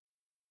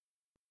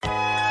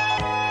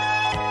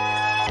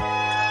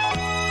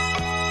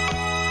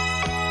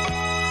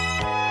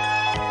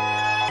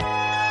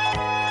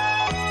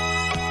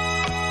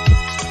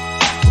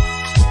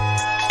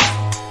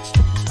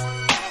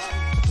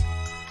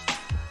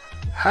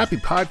Happy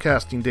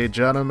podcasting day,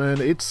 gentlemen.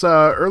 It's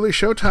early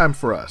showtime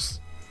for us.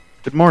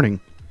 Good morning.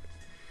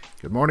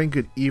 Good morning,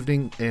 good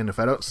evening, and if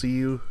I don't see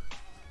you,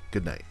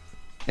 good night.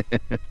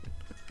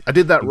 I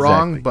did that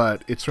wrong,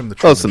 but it's from the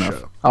Close Truman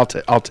enough. Show.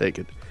 I'll take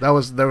it. There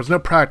was no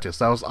practice.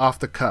 That was off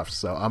the cuff,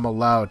 so I'm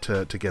allowed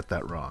to get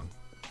that wrong.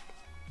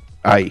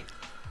 Aye.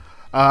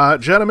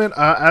 Gentlemen,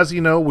 as you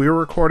know, we were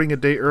recording a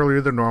day earlier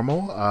than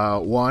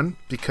normal. One,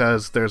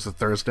 because there's a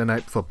Thursday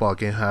night football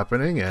game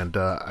happening, and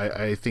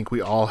I think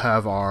we all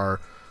have our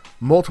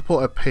multiple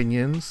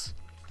opinions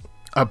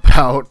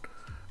about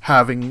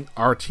having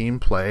our team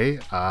play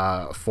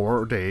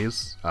 4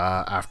 days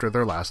after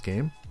their last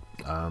game.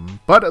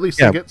 But at least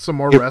they get some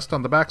more rest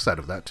on the backside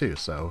of that too.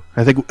 So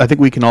I think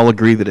we can all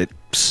agree that it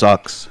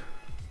sucks.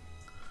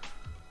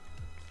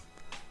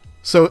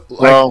 So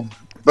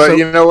But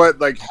you know what?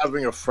 Like,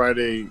 having a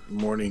Friday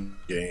morning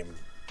game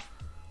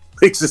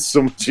makes it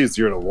so much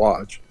easier to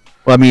watch.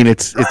 Well, I mean,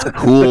 it's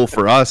cool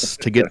for us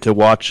to get to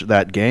watch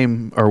that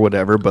game or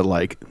whatever, but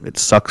like it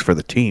sucks for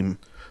the team.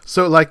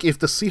 So, like, if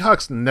the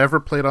Seahawks never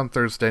played on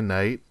Thursday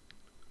night,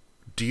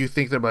 do you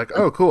think they're like,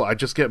 oh, cool, I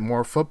just get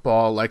more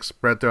football, like,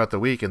 spread throughout the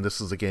week, and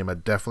this is a game I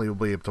definitely will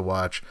be able to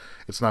watch.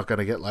 It's not going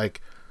to get, like,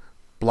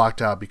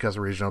 blocked out because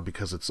of regional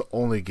because it's the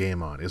only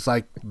game on. It's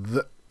like,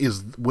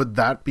 would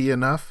that be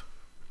enough?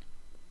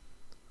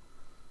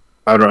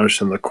 I don't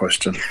understand the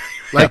question.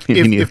 Like,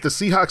 if the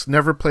Seahawks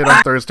never played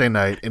on Thursday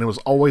night and it was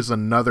always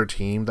another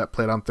team that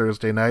played on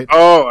Thursday night,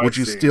 would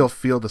you still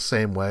feel the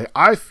same way?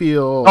 I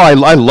feel... Oh,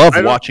 I love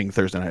watching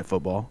Thursday night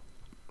football.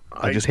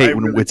 I just hate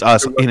when it's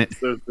us in it.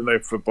 Thursday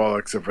night football,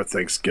 except for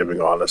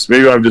Thanksgiving, honest.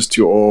 Maybe I'm just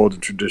too old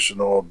and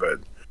traditional, but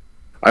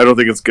I don't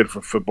think it's good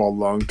for football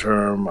long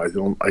term. I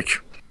don't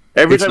like...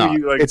 Every it's time not.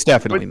 you like, it's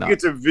definitely not. You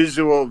get to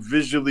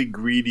visually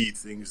greedy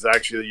things.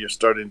 Actually, you're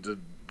starting to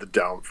the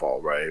downfall,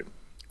 right?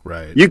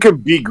 Right. You can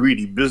be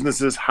greedy.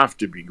 Businesses have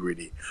to be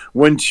greedy.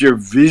 Once you're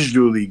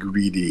visually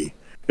greedy,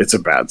 it's a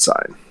bad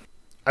sign.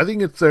 I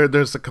think it's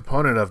there's a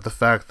component of the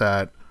fact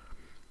that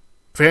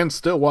fans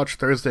still watch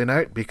Thursday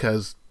night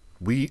because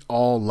we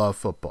all love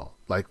football.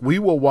 Like, we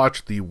will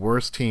watch the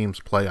worst teams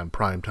play on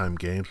primetime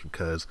games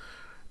because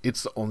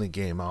it's the only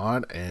game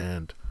on,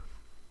 and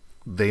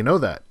they know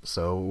that.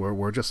 So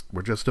we're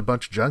just a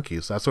bunch of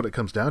junkies. That's what it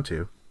comes down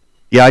to.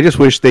 Yeah, I just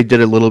wish they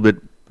did a little bit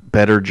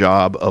better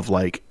job of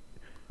like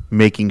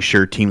making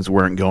sure teams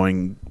weren't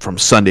going from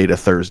Sunday to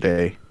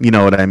Thursday. You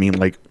know what I mean?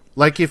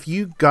 Like if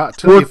you got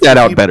to work that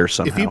out better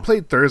somehow. If you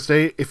played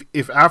Thursday,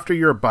 if after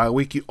your bye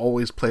week you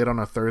always played on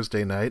a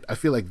Thursday night, I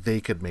feel like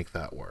they could make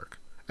that work,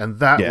 and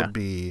that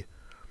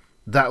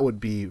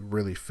would be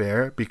really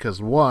fair because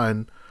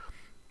one,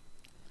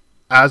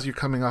 as you're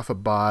coming off a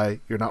bye,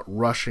 you're not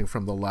rushing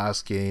from the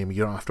last game.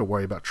 You don't have to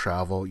worry about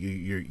travel.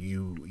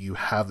 You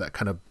have that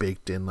kind of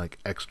baked in like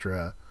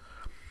extra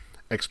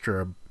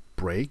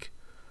break.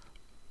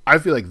 I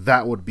feel like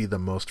that would be the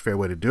most fair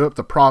way to do it.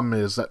 The problem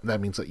is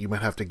that means that you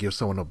might have to give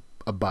someone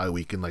a bye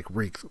week in like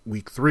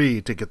week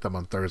 3 to get them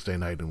on Thursday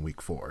night in week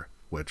 4,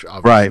 which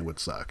obviously would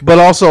suck. But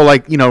also,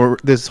 like, you know,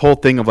 this whole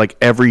thing of like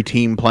every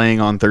team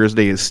playing on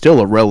Thursday is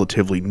still a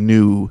relatively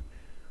new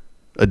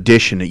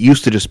addition. It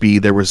used to just be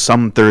there was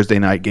some Thursday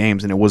night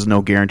games and it was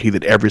no guarantee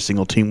that every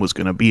single team was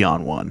going to be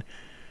on one.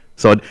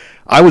 So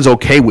I was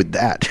okay with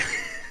that.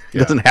 It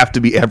doesn't have to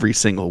be every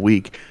single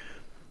week.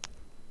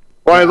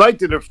 Well, I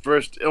liked it at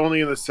first,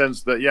 only in the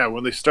sense that,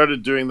 when they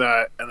started doing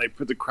that, and they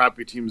put the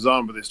crappy teams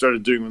on, but they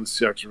started doing when the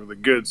Seahawks were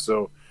really good,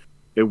 so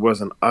it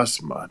wasn't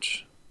us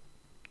much.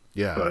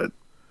 Yeah.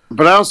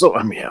 But I also,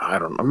 I mean, I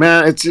don't know,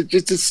 man, it's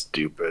just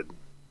stupid.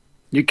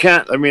 You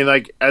can't, I mean,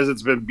 like, as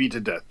it's been beat to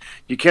death,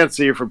 you can't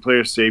say you're for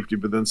player safety,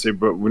 but then say,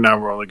 but now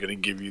we're only going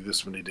to give you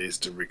this many days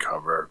to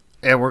recover.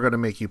 And we're going to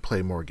make you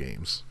play more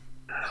games.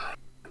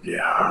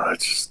 Yeah,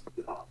 that's just...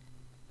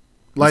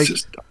 Like,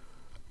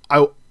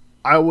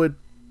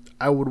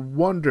 I would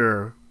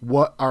wonder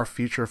what our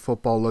future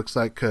football looks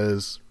like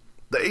because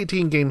the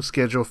 18-game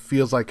schedule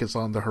feels like it's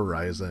on the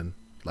horizon.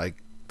 Like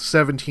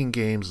 17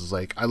 games is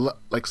like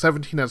like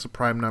 17 as a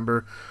prime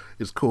number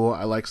is cool.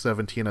 I like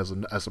 17 as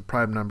a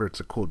prime number. It's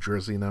a cool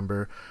jersey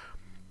number.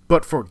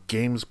 But for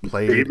games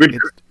played,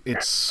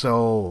 it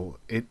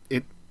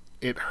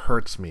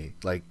hurts me.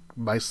 Like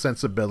my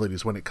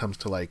sensibilities when it comes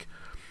to like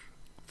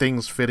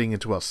things fitting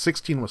into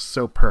 16 was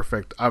so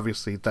perfect.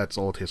 Obviously, that's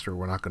old history.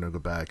 We're not going to go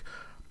back.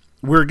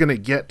 We're going to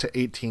get to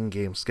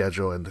 18-game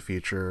schedule in the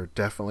future,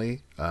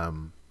 definitely,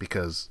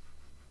 because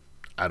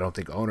I don't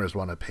think owners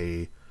want to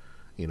pay,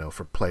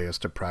 for players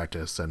to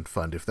practice and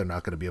fund if they're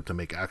not going to be able to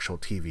make actual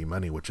TV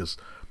money, which is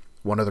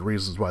one of the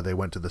reasons why they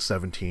went to the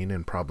 17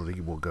 and probably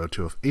will go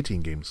to an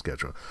 18-game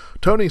schedule.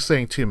 Tony's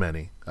saying too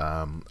many.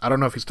 I don't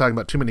know if he's talking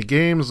about too many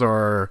games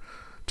or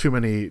too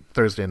many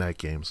Thursday night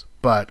games,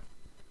 but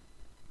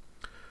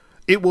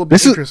it will be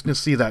interesting to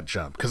see that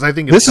jump because I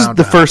think this is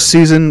the first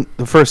season.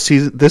 The first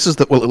season. This is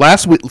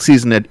last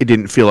season it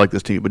didn't feel like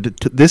this to you, but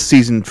this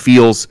season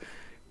feels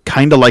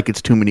kind of like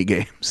it's too many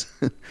games.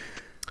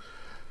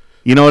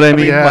 You know what I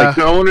mean? Yeah. Like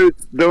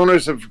the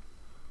owners have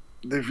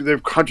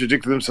they've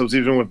contradicted themselves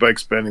even by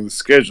expanding the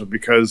schedule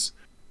because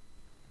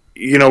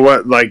you know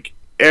what? Like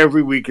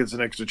every week is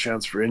an extra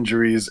chance for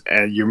injuries,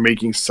 and you're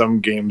making some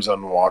games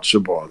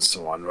unwatchable and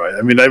so on, right?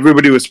 I mean,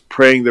 everybody was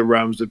praying the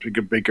Rams would pick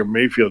up Baker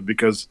Mayfield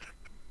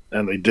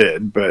and they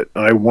did, but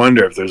I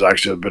wonder if there's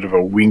actually a bit of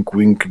a wink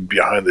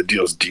behind the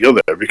deal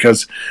there,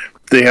 because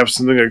they have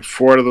something like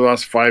 4 out of the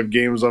last 5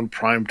 games on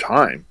prime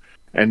time,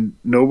 and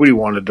nobody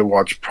wanted to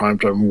watch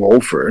primetime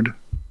Wolford.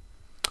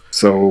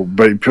 So,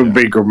 but put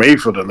Baker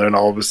Mayfield in there, and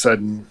all of a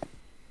sudden,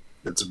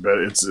 it's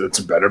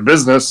a better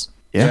business.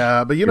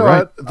 Yeah, but you know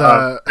You're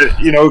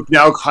what?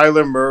 Now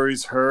Kyler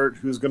Murray's hurt.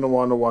 Who's going to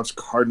want to watch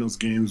Cardinals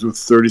games with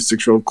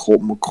 36-year-old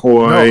Colt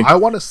McCoy? No, I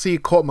want to see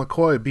Colt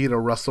McCoy beat a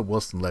Russell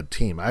Wilson-led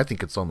team. I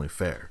think it's only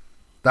fair.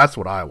 That's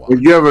what I want.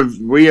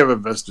 We have a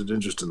vested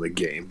interest in the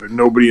game, but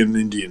nobody in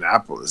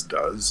Indianapolis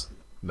does.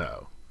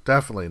 No,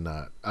 definitely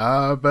not.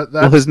 But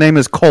Well, his name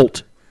is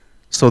Colt,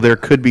 so there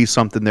could be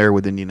something there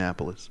with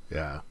Indianapolis.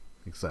 yeah,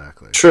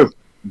 exactly. True.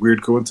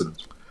 Weird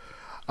coincidence.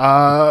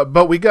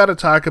 But we got to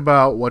talk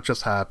about what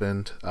just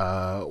happened.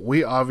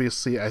 We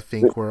obviously, I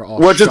think, we're all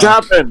What just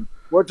happened?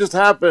 What just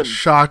happened?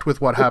 shocked with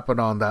what happened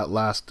on that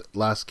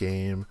last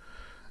game.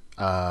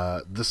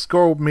 The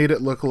score made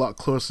it look a lot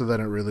closer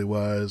than it really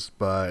was,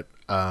 but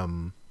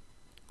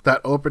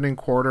that opening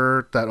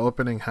quarter, that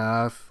opening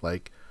half,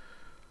 like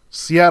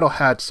Seattle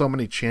had so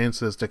many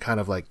chances to kind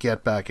of like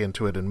get back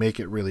into it and make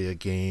it really a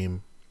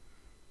game.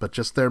 But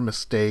just their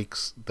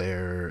mistakes,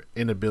 their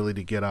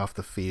inability to get off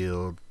the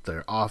field,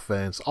 their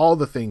offense, all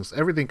the things,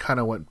 everything kind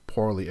of went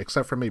poorly,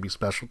 except for maybe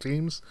special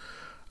teams.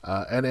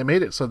 And it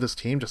made it so this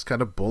team just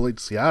kind of bullied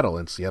Seattle,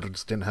 and Seattle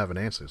just didn't have an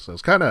answer. So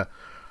it's kind of,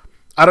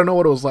 I don't know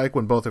what it was like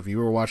when both of you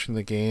were watching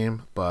the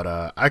game, but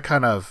I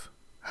kind of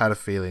had a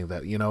feeling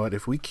that, you know what,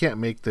 if we can't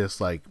make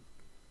this like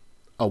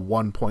a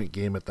 1-point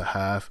game at the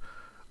half,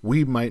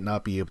 we might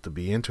not be able to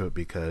be into it,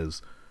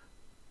 because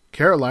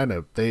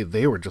Carolina,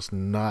 they were just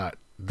not,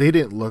 they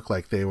didn't look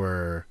like they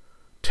were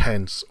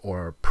tense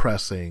or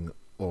pressing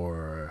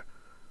or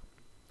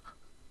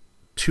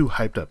too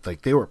hyped up.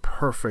 Like they were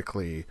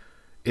perfectly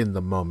in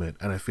the moment,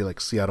 and I feel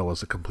like Seattle was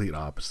the complete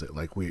opposite.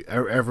 Like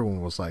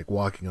everyone was like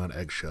walking on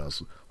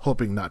eggshells,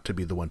 hoping not to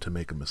be the one to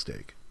make a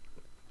mistake.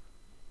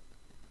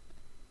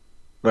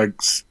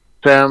 Like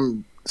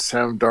Sam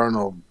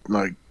Darnold,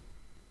 man.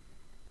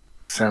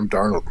 Sam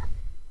Darnold.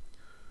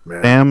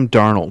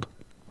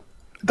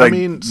 I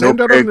mean, Sam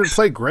Darnold didn't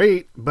play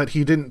great, but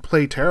he didn't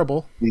play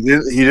terrible. He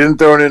didn't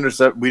throw an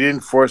intercept. We didn't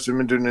force him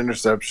into an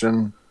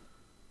interception.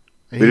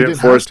 We He didn't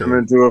force him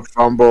into a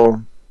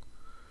fumble.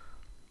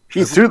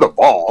 He threw the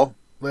ball.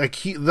 I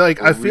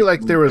feel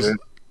like there was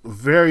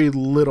very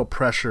little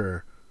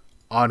pressure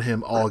on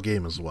him all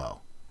game as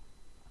well.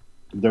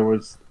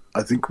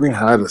 I think we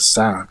had a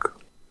sack.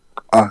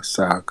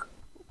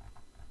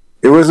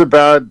 It was a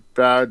bad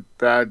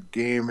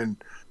game,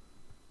 and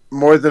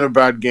more than a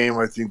bad game,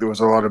 I think there was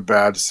a lot of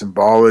bad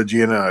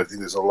symbology in it. I think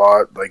there's a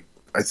lot,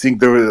 I think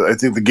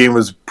the game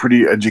was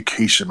pretty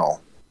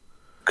educational,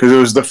 because it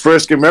was the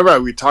first game.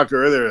 Remember, we talked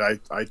earlier.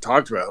 I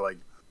talked about like,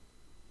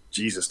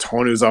 Jesus,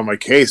 Tony was on my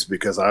case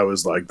because I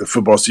was like, the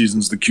football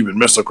season's the Cuban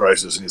Missile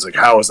Crisis, and he's like,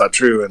 how is that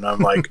true? And I'm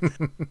like,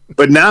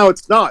 but now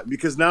it's not,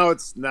 because now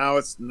it's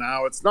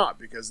not,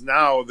 because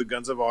now the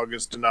Guns of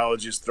August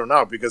analogy is thrown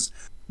out, because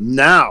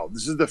now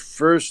this is the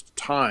first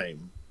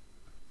time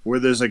where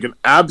there's like an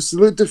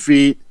absolute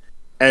defeat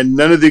and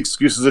none of the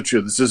excuses are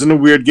true. This isn't a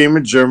weird game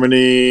in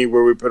Germany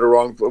where we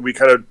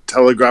kind of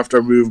telegraphed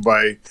our move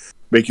by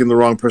making the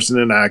wrong person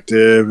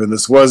inactive, and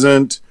this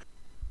wasn't,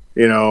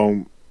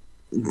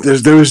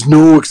 there was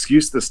no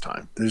excuse this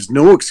time. There's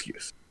no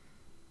excuse.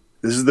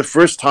 This is the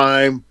first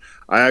time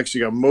I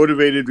actually got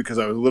motivated, because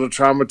I was a little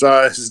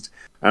traumatized,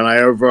 and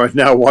I've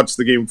now watched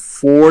the game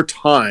 4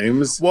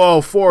 times.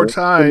 Whoa, 4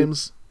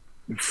 times.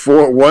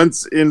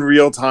 Once in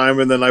real time,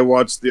 and then I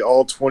watched the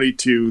all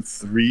 22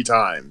 3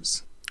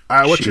 times. All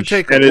right, what's your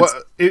take?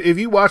 If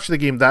you watched the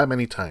game that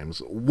many times,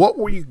 what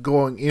were you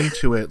going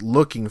into it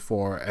looking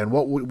for, and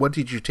what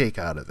did you take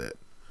out of it?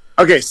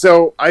 Okay,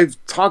 so I've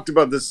talked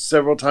about this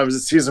several times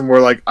this season,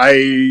 where like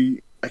I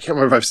can't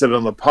remember if I've said it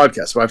on the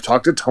podcast, but I've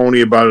talked to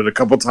Tony about it a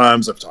couple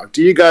times. I've talked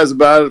to you guys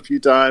about it a few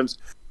times.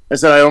 I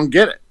said I don't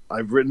get it.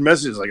 I've written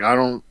messages like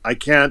I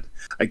can't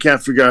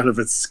figure out if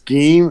it's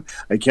scheme.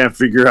 I can't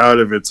figure out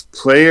if it's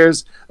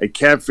players. I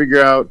can't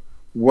figure out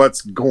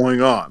what's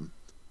going on.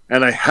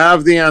 And I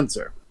have the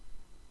answer.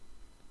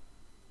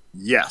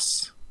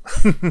 Yes.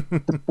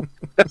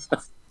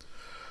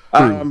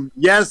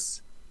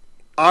 Yes,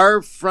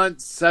 our front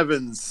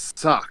sevens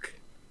suck.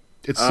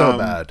 It's so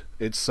bad.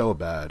 It's so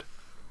bad.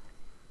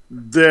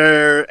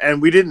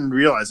 And we didn't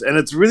realize, and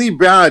it's really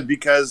bad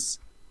because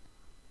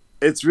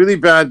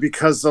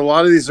a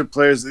lot of these are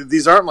players.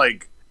 These aren't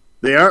like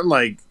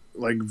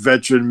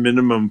veteran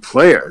minimum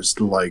players.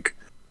 Like,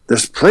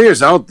 there's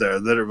players out there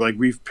that are like,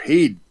 we've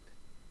paid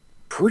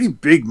pretty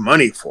big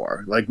money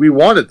for. Like, we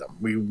wanted them.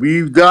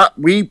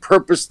 We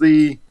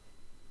purposely,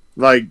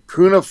 like,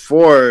 Poona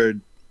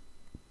Ford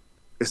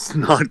is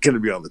not going to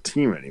be on the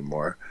team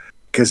anymore,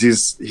 because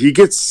he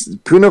gets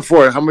Poona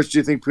Ford. How much do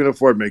you think Poona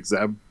Ford makes,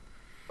 Zeb?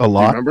 A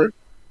lot. Remember?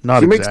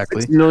 Not he makes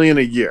exactly. $6 million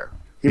a year.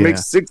 He Yeah.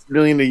 makes $6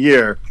 million a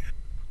year,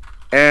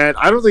 and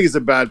I don't think he's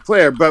a bad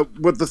player. But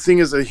what the thing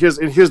is, here's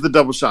the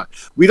double shot.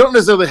 We don't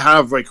necessarily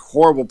have like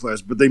horrible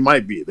players, but they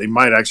might be. They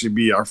might actually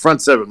be. Our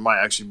front seven might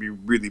actually be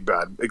really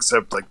bad,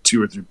 except like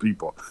 2 or 3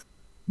 people.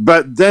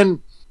 But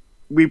then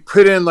we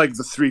put in like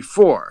the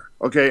 3-4.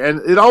 Okay, and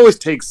it always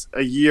takes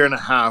a year and a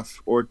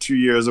half or 2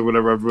 years or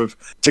whatever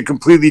to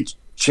completely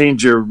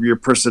change your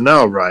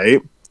personnel,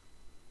 right?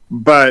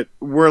 But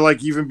we're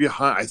like even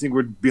behind. I think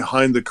we're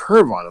behind the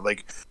curve on it.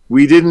 Like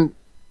we didn't.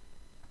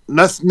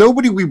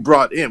 Nobody we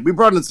brought in. We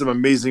brought in some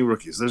amazing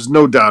rookies. There's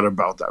no doubt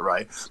about that,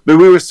 right? But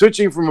we were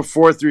switching from a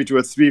 4-3 to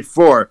a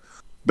 3-4.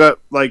 But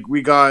like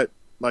we got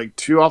like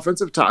 2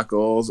 offensive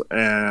tackles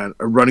and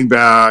a running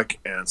back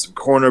and some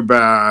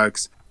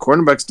cornerbacks.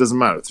 Cornerbacks doesn't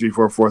matter. 3-4,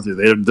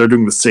 4-3. They're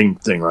doing the same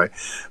thing, right?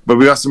 But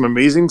we got some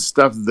amazing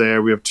stuff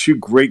there. We have 2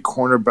 great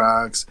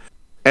cornerbacks,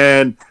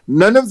 and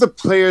none of the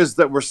players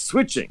that we're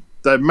switching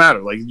that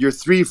matter. Like your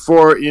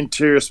 3-4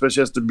 interior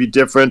especially has to be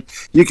different.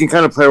 You can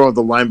kind of play around with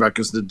the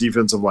linebackers, the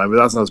defensive line, but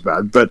that's not as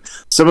bad. But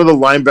some of the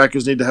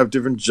linebackers need to have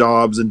different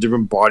jobs and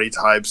different body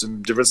types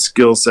and different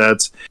skill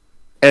sets,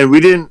 and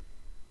we didn't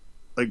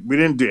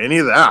do any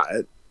of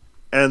that.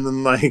 And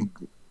then like.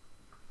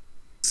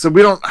 So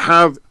we don't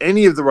have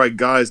any of the right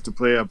guys to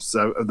play up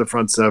the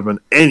front seven.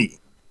 Any.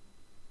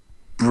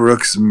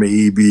 Brooks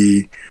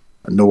maybe.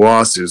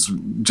 Nawas is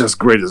just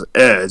great as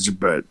edge,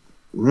 but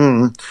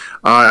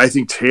I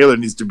think Taylor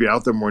needs to be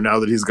out there more now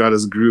that he's got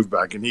his groove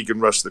back and he can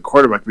rush the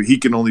quarterback, but he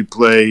can only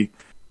play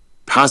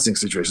passing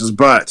situations.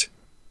 But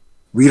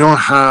we don't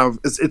have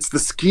it's the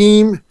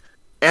scheme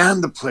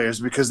and the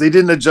players because they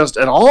didn't adjust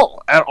at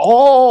all.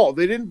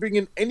 They didn't bring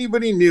in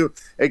anybody new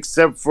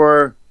except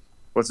for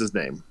what's his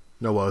name?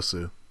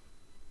 Nowosu.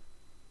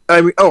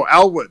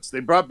 Al Woods.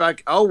 They brought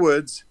back Al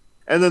Woods,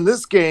 and then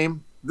this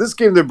game,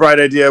 their bright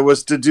idea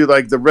was to do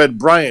like the Red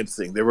Bryant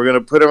thing. They were going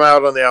to put him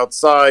out on the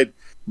outside,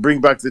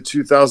 bring back the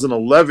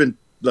 2011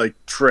 like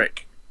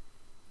trick.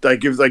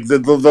 Like if like the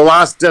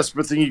last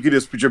desperate thing you could do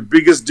is put your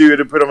biggest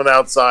dude and put him on the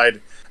outside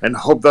and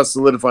hope that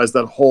solidifies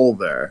that hole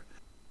there.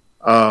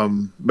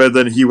 But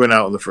then he went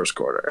out in the first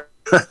quarter,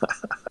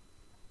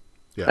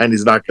 and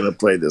he's not going to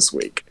play this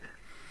week.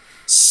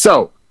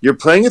 So. You're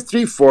playing a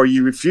 3-4.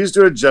 You refuse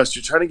to adjust.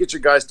 You're trying to get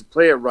your guys to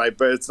play it right,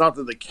 but it's not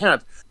that they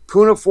can't.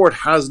 Puna Ford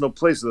has no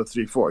place with a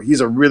 3-4.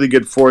 He's a really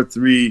good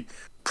 4-3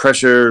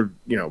 pressure,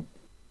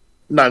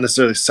 not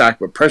necessarily sack,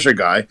 but pressure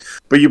guy.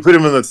 But you put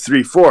him in the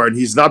 3-4, and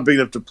he's not big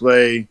enough to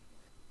play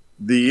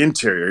the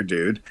interior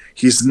dude.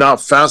 He's not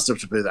fast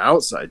enough to play the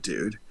outside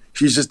dude.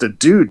 He's just a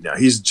dude now.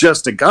 He's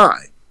just a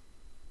guy.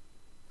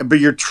 But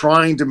you're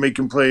trying to make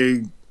him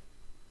play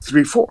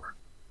 3-4.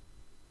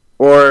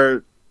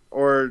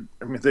 Or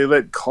they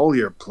let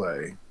Collier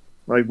play.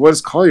 Like, what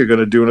is Collier going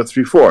to do in a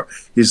 3-4?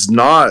 He's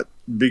not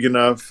big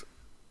enough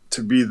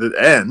to be the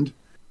end.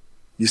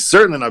 He's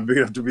certainly not big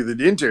enough to be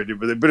the interior,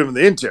 but they put him in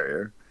the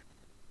interior.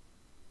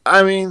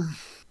 I mean,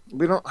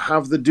 we don't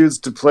have the dudes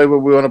to play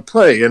what we want to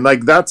play. And,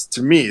 like, that's,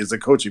 to me, is a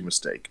coaching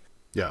mistake.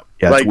 Yeah.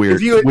 Yeah, like,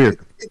 it's weird.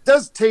 It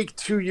does take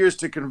 2 years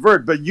to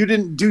convert, but you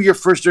didn't do your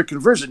first-year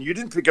conversion. You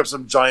didn't pick up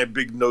some giant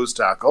big nose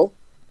tackle.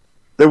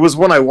 There was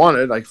one I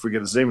wanted. I forget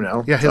his name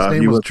now. Yeah, his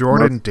name was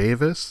Jordan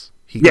Davis.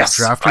 He got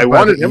drafted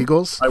by the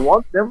Eagles. I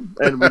wanted him,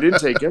 and we didn't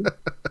take him.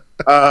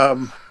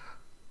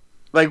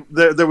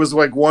 There was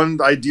like one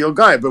ideal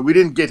guy, but we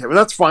didn't get him, and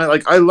that's fine.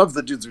 Like I love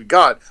the dudes we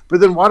got,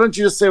 but then why don't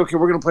you just say, okay,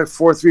 we're going to play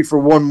 4-3 for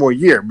one more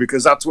year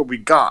because that's what we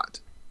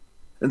got,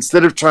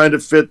 instead of trying to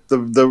fit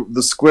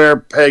the square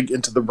peg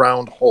into the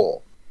round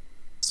hole.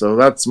 So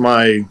that's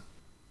my.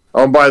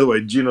 Oh, by the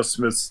way, Geno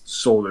Smith's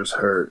shoulder's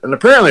hurt. And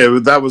apparently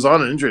that was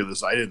on an injury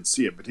list. I didn't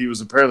see it, but he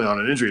was apparently on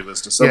an injury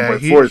list at some point.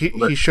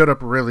 He showed up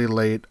really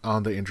late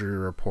on the injury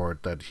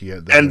report that he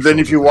had. And then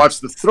if you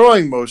watch the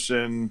throwing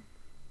motion,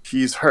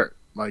 he's hurt.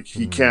 Like,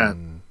 he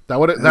can't. That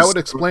would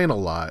explain a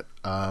lot.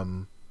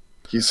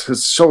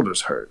 His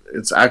shoulder's hurt.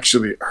 It's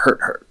actually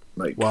hurt.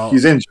 Like,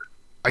 he's injured.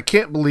 I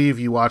can't believe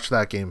you watched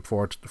that game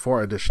four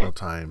additional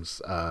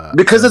times.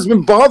 Because it's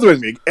been bothering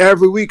me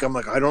every week. I'm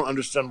like, I don't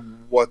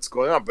understand what's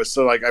going on. But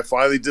so, like, I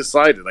finally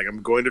decided, like,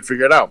 I'm going to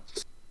figure it out.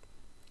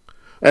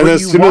 And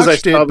as soon as I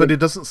saw but it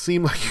doesn't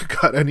seem like you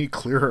got any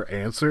clearer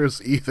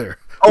answers either.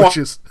 I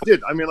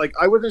did. I mean, like,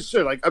 I wasn't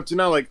sure. Like, up to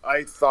now, like,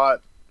 I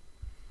thought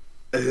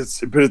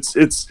it's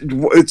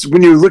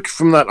when you look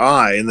from that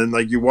eye and then,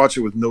 like, you watch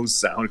it with no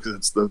sound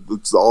because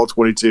it's all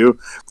 22.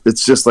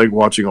 It's just like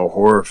watching a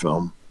horror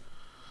film.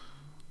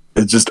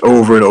 It's just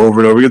over and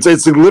over and over.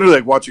 It's literally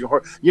like watching a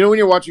horror. You know when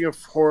you're watching a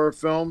horror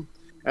film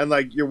and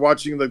like you're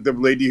watching like the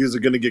lady who's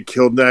going to get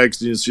killed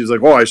next, and she's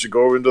like, "Oh, I should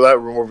go into that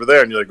room over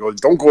there," and you're like, "Oh,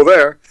 don't go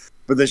there."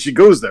 But then she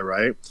goes there,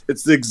 right?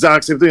 It's the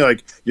exact same thing.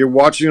 Like you're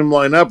watching them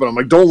line up, and I'm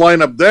like, "Don't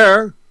line up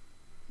there,"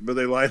 but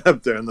they line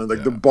up there, and then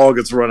like the ball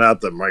gets run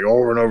at them like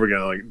over and over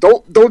again. Like,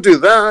 don't do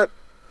that.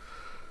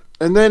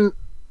 And then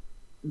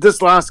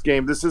this last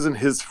game, this isn't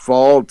his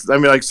fault. I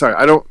mean, like,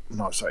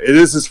 it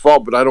is his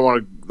fault, but I don't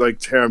want to like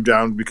tear him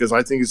down because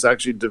I think he's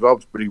actually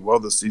developed pretty well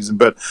this season.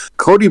 But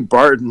Cody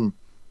Barton,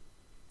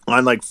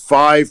 on like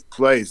 5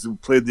 plays who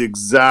played the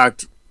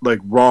exact like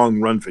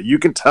wrong run fit. You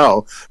can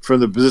tell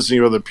from the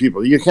positioning of other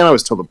people. You can't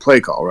always tell the play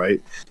call,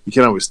 right? You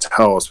can't always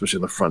tell, especially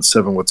in the front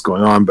 7, what's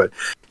going on. But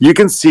you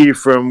can see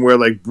from where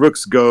like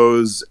Brooks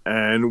goes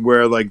and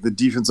where like the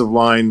defensive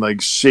line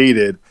like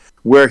shaded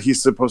where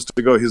he's supposed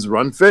to go, his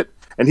run fit,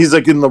 and he's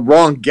like in the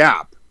wrong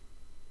gap.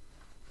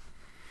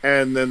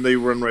 And then they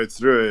run right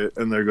through it,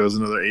 and there goes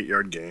another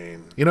 8-yard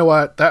gain. You know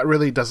what? That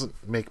really doesn't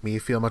make me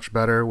feel much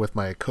better with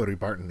my Cody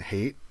Barton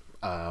hate.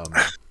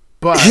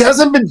 But he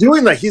hasn't been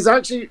doing that. He's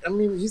actually, I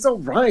mean, he's all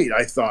right,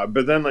 I thought.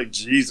 But then, like,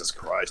 Jesus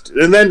Christ.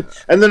 And then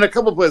a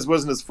couple plays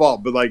wasn't his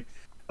fault. But, like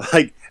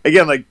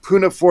again, like,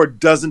 Puna Ford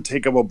doesn't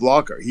take up a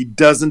blocker. He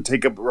doesn't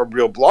take up a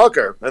real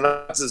blocker, and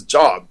that's his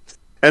job.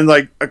 And,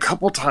 like, a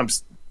couple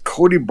times,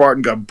 Cody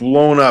Barton got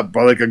blown up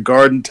by like a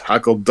guard and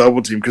tackle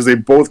double team because they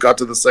both got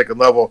to the second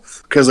level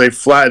because they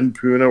flattened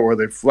Puna or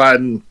they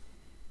flattened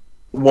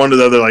one of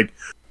the other like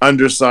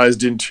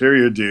undersized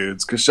interior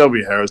dudes because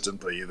Shelby Harris didn't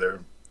play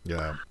either.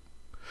 Yeah.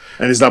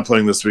 And he's not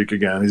playing this week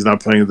again. He's not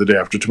playing the day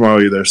after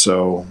tomorrow either.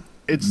 So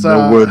it's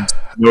no Woods,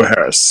 no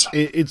Harris.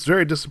 It's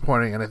very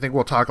disappointing, and I think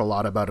we'll talk a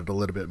lot about it a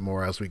little bit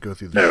more as we go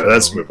through the show.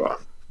 Let's move on.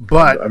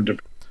 But I'm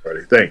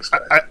already. Thanks,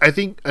 guys. I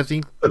think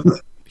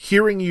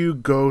hearing you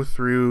go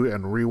through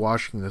and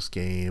rewatching this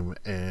game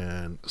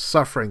and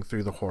suffering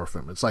through the horror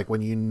film, it's like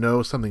when you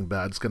know something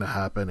bad's going to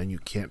happen and you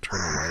can't turn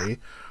away.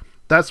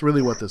 That's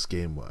really what this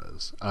game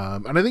was.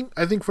 And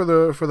I think for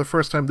the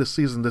first time this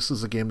season, this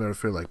is a game that I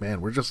feel like,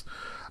 man, we're just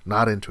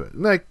not into it.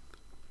 And like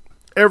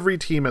every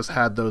team has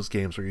had those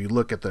games where you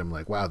look at them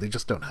like, wow, they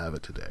just don't have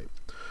it today.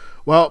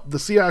 Well, the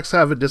Seahawks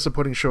have a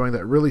disappointing showing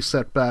that really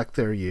set back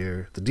their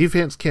year. The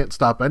defense can't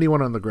stop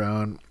anyone on the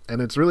ground,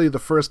 and it's really the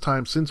first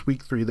time since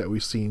week 3 that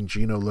we've seen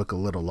Geno look a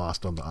little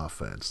lost on the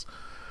offense.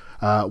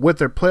 With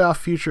their playoff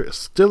future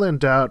still in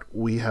doubt,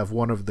 we have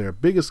one of their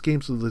biggest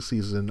games of the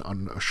season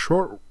on a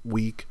short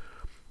week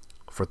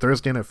for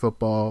Thursday Night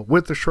Football.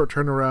 With the short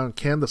turnaround,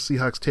 can the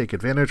Seahawks take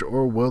advantage,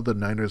 or will the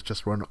Niners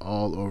just run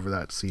all over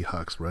that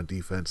Seahawks run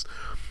defense?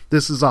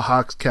 This is a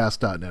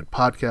Hawkscast.net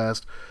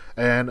podcast,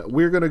 and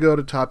we're going to go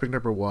to topic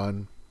number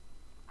 1.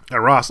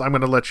 And Ross, I'm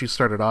going to let you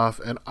start it off,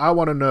 and I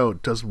want to know,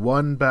 does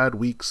one bad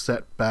week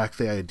set back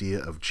the idea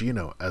of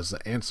Geno as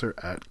the answer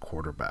at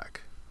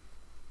quarterback?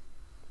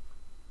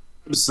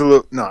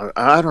 Absolutely. No,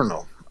 I don't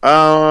know.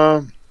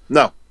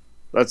 No.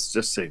 Let's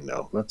just say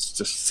no. Let's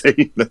just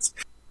say that's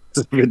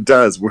if it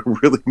does. We're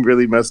really,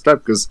 really messed up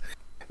because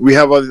we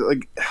have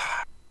like,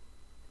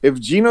 if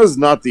Geno's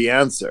not the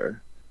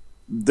answer,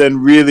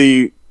 then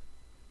really,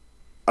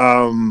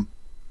 our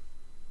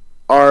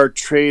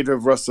trade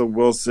of Russell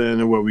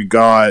Wilson and what we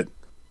got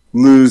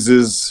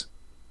loses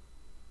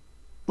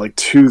like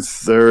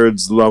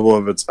 2/3 level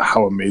of its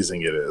how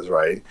amazing it is,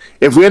 right?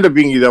 If we end up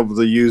being able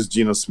to use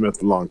Geno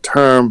Smith long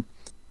term,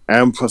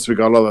 and plus we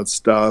got all that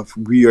stuff,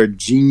 we are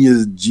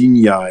geniuses.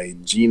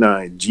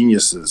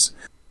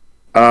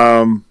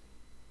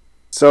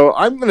 So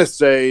I'm going to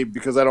say,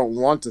 because I don't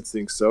want to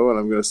think so, and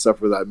I'm going to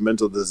suffer that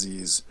mental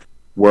disease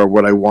where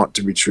what I want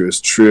to be true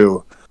is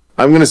true,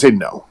 I'm going to say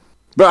no.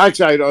 But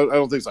actually, I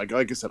don't think so.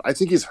 Like I said, I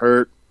think he's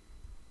hurt.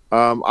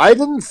 I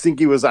didn't think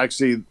he was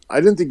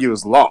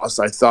lost.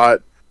 I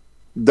thought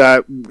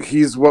that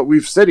he's what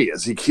we've said he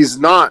is. He's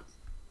not.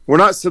 We're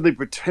not simply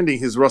pretending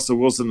he's Russell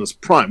Wilson in his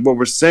prime. What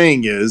we're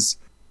saying is,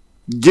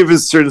 given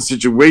certain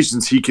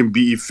situations, he can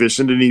be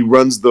efficient and he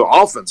runs the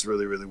offense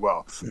really, really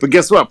well. But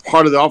guess what?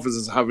 Part of the offense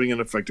is having an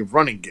effective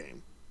running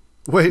game.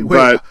 Wait.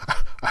 But,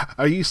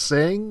 are you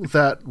saying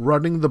that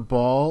running the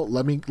ball?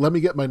 Let me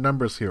get my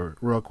numbers here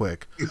real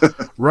quick.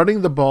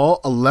 Running the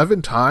ball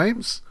 11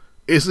 times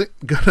isn't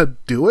gonna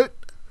do it.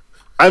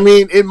 I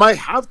mean, it might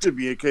have to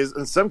be a case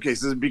in some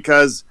cases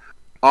because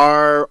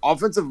our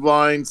offensive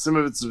line, some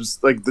of it's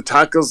like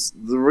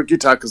the rookie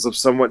tackles have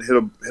somewhat hit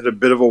a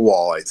bit of a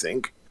wall. I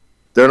think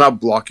they're not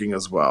blocking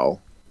as well,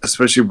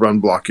 especially run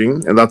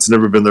blocking, and that's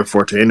never been their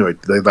forte anyway.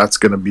 That's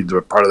going to be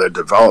part of their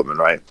development,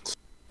 right?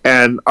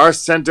 And our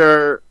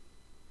center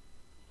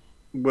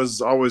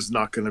was always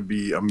not going to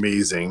be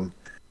amazing,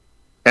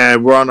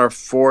 and we're on our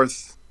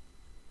 4th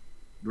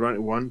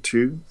run. 1,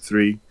 2,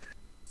 3,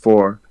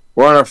 4.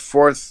 We're on our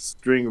 4th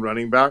string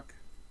running back.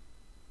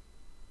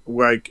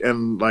 I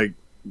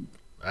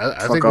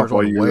think we're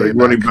going way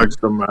running back. backs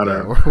don't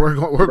matter. Yeah,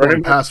 we're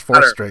going past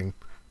 4th string.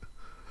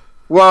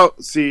 Well,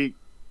 see,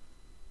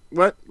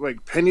 what?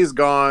 Like Penny's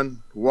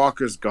gone,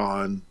 Walker's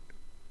gone,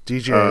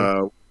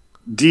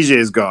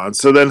 DJ's gone.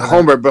 So then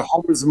Homer, but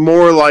Homer's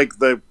more like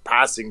the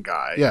passing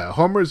guy. Yeah,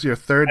 Homer's your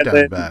third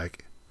down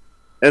back.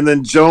 And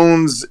then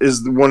Jones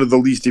is one of the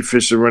least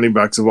efficient running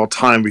backs of all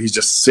time, but he's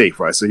just safe,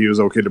 right? So he was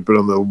okay to put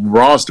on the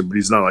roster, but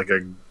he's not like a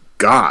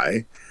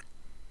guy.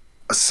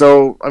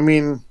 So, I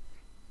mean,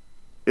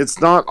 it's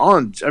not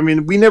on. I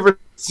mean, we never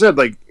said,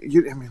 like,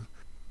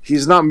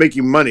 he's not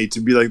making money to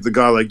be like the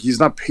guy, like, he's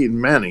not Peyton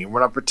Manning.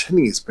 We're not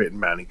pretending he's Peyton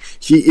Manning.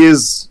 He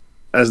is,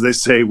 as they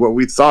say, what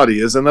we thought he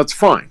is, and that's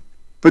fine.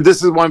 But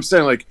this is why I'm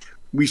saying, like,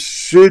 we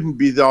shouldn't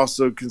be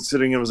also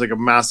considering him as like a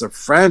massive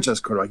franchise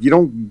quarterback. You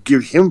don't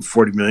give him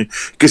 $40 million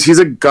because he's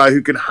a guy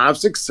who can have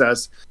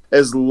success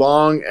as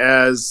long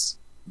as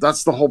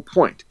that's the whole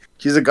point.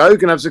 He's a guy who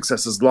can have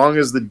success as long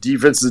as the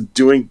defense is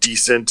doing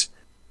decent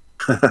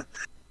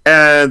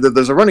and that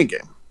there's a running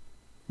game.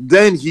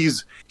 Then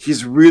he's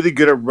really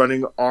good at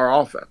running our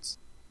offense.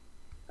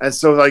 And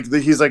so like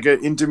he's like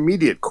an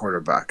intermediate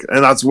quarterback.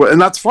 And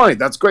that's fine.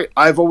 That's great.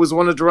 I've always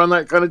wanted to run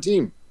that kind of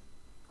team.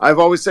 I've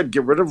always said,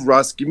 get rid of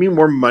Russ, give me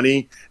more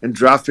money and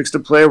draft picks to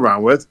play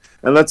around with,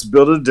 and let's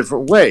build it a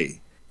different way.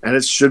 And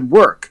it should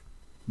work.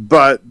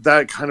 But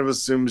that kind of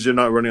assumes you're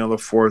not running on the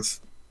fourth,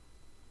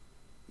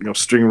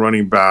 string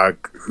running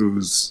back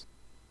who's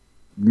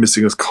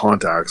missing his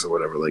contacts or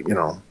whatever.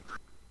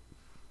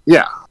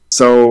 Yeah.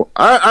 So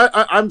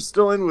I'm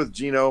still in with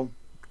Geno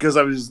because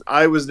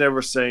I was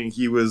never saying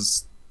he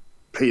was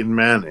Peyton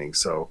Manning.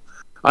 So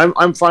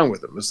I'm fine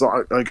with him. It's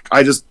not,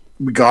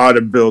 we got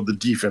to build the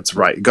defense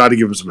right. Got to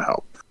give him some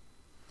help.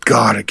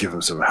 Got to give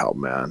him some help,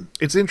 man.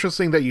 It's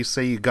interesting that you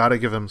say you got to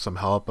give him some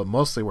help, but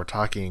mostly we're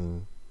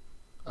talking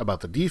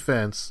about the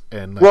defense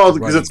and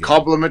because it's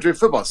complementary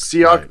football.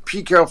 Seahawks,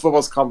 Pete Carroll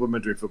football is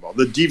complementary football.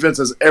 The defense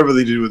has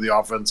everything to do with the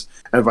offense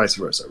and vice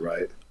versa,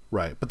 right?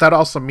 Right, but that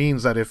also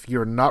means that if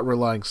you're not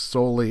relying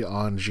solely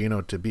on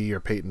Geno to be your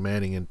Peyton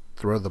Manning and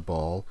throw the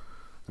ball,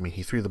 I mean,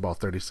 he threw the ball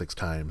 36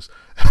 times.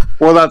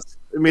 Well, that's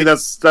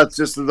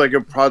just like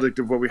a product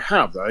of what we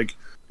have. Like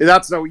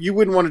you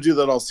wouldn't want to do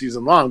that all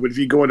season long. But if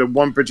you go into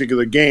one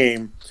particular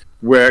game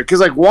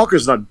because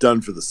Walker's not done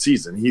for the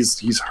season,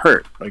 he's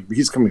hurt. Like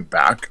he's coming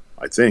back,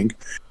 I think.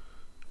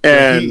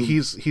 And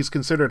he's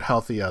considered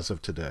healthy as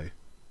of today.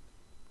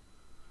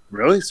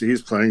 Really? So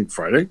he's playing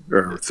Friday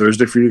or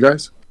Thursday for you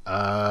guys?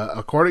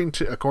 According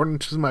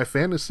to my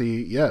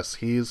fantasy, yes,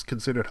 he's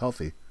considered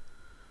healthy.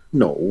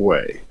 No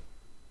way.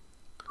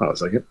 Oh, a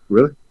second,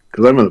 really?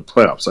 Because I'm in the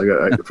playoffs.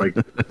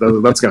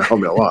 That's going to help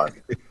me a lot.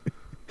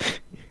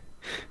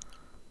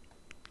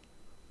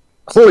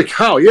 Holy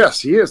cow!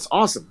 Yes, he is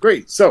awesome.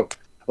 Great. So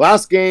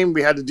last game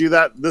we had to do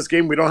that. This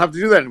game we don't have to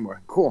do that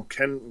anymore. Cool.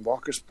 Ken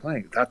Walker's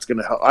playing. That's going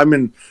to help. I'm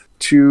in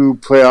 2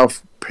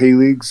 playoff pay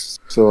leagues,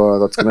 so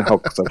that's going to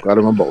help because I've got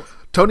him on both.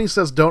 Tony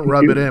says don't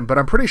rub it in, but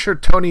I'm pretty sure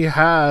Tony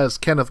has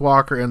Kenneth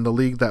Walker in the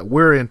league that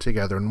we're in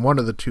together, in one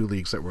of the 2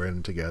 leagues that we're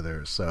in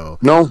together. So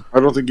no,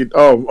 I don't think he.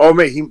 Oh,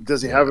 mate,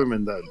 does he have him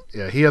in the?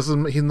 Yeah, he has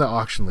him in the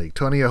auction league.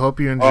 Tony, I hope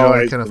you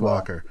enjoy Kenneth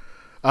Walker.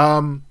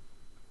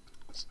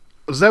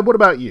 Zeb, what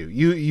about you?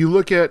 You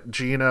look at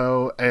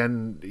Geno,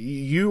 and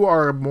you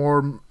are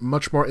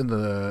much more in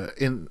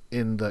the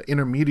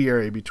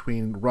intermediary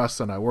between Russ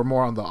and I. We're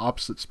more on the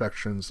opposite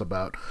spectrums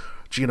about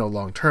Geno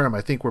long term.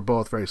 I think we're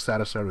both very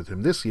satisfied with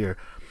him this year.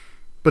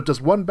 But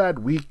does one bad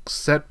week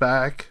set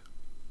back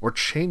or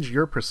change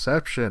your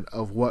perception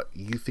of what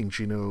you think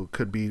Geno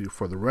could be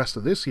for the rest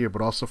of this year,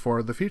 but also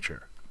for the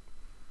future?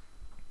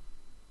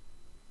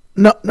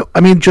 No.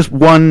 I mean, just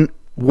one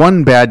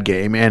bad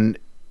game, and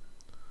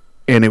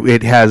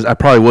it has. I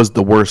probably was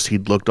the worst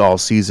he'd looked all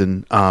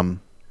season.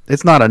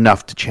 It's not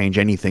enough to change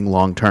anything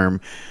long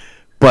term.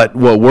 But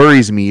what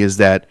worries me is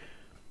that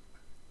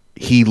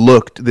he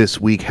looked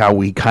this week how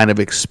we kind of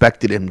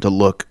expected him to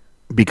look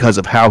because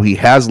of how he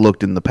has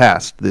looked in the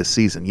past this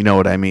season. You know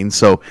what I mean?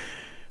 So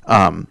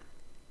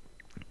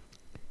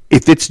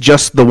if it's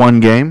just the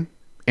one game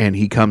and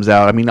he comes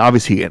out, I mean,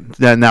 obviously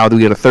now we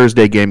get a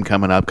Thursday game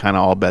coming up, kind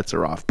of all bets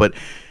are off. But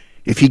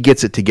if he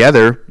gets it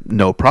together,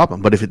 no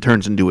problem. But if it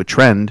turns into a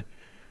trend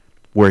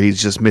where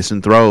he's just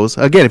missing throws,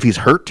 again, if he's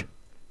hurt,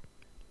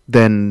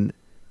 then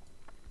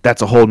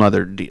that's a whole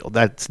nother deal.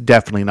 That's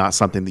definitely not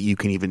something that you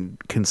can even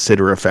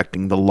consider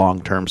affecting the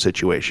long-term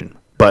situation.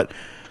 But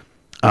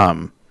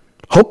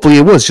hopefully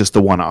it was just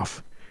a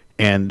one-off,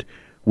 and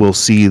we'll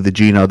see the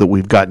Geno that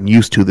we've gotten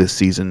used to this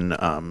season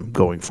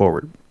going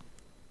forward.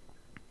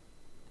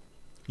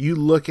 You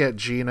look at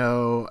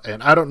Geno,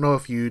 and I don't know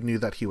if you knew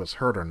that he was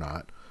hurt or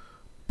not,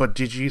 but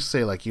did you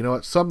say,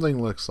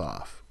 something looks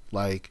off?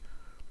 That's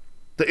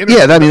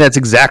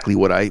exactly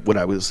what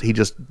I was. He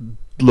just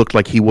looked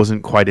like he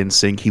wasn't quite in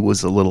sync. He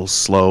was a little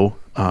slow.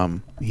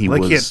 He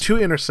had 2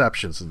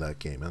 interceptions in that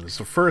game, and it's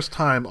the first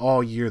time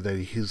all year that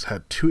he's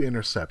had 2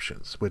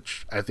 interceptions,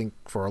 which I think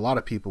for a lot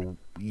of people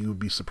you would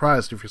be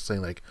surprised if you're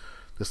saying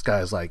this guy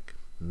is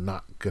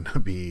not gonna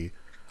be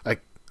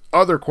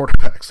other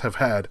quarterbacks have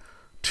had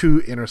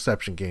 2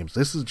 interception games.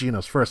 This is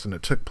Geno's first, and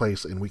it took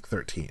place in week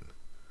 13.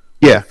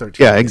 Yeah,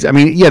 I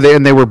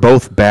mean, they were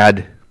both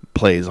bad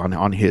plays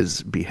on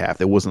his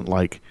behalf. It wasn't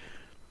like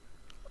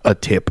a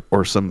tip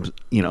or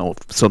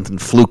something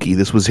fluky.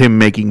 This was him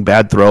making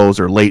bad throws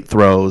or late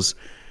throws.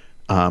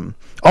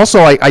 Also,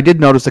 I did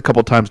notice a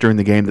couple times during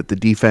the game that the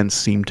defense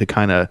seemed to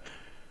kind of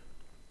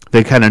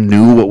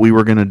knew what we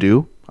were going to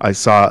do. I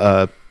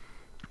saw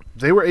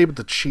they were able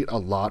to cheat a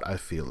lot, I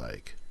feel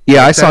like.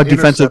 Yeah, I saw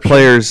defensive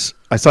players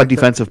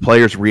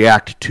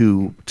react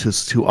to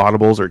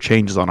audibles or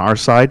changes on our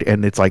side,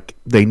 and it's like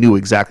they knew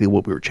exactly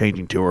what we were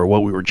changing to or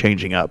what we were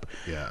changing up.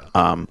 Yeah.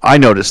 I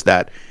noticed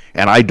that,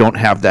 and I don't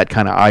have that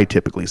kind of eye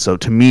typically. So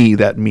to me,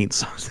 that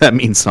means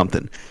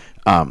something.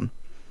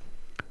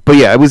 But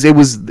yeah,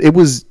 it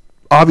was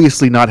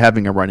obviously not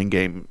having a running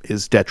game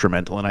is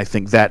detrimental, and I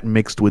think that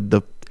mixed with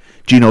the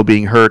Geno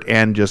being hurt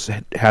and just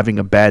having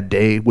a bad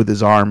day with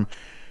his arm,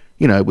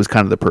 it was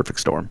kind of the perfect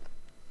storm.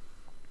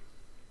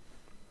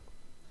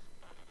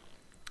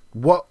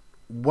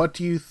 What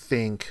do you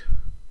think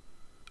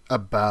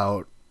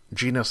about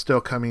Geno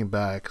still coming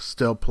back,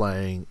 still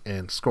playing,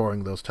 and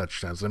scoring those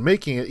touchdowns and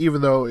making it,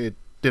 even though it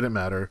didn't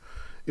matter,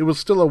 it was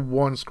still a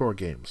one-score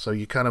game. So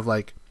you kind of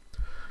like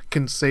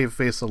can save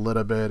face a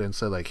little bit and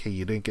say like, hey,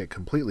 you didn't get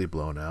completely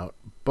blown out,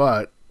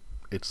 but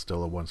it's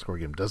still a one-score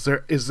game.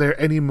 Is there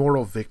any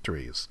moral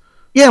victories?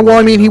 Yeah, well,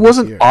 I mean, he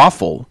wasn't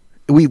awful.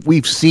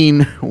 We've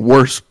seen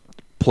worse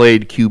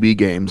played QB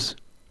games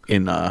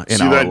in our See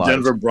that lives.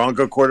 Denver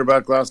Bronco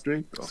quarterback last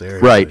week?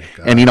 Seriously, right.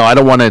 God. And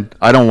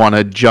I don't want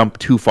to jump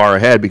too far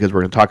ahead because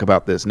we're going to talk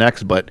about this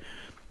next, but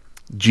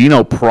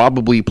Geno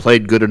probably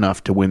played good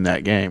enough to win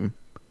that game.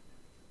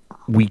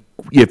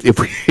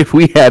 If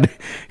we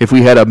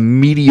had a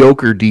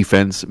mediocre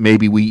defense,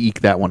 maybe we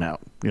eke that one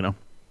out,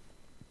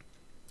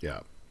 Yeah.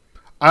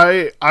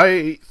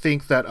 I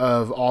think that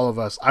of all of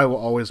us, I will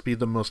always be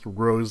the most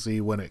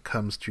rosy when it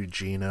comes to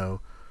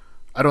Geno.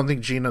 I don't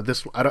think Geno,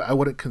 I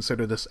wouldn't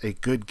consider this a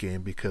good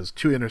game because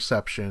 2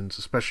 interceptions,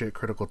 especially at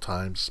critical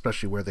times,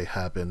 especially where they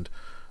happened,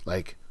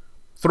 like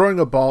throwing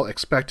a ball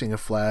expecting a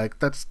flag,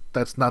 that's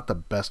not the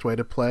best way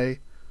to play.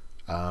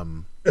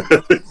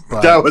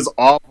 That was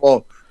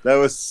awful. That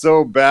was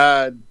so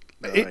bad.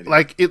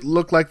 It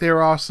looked like they were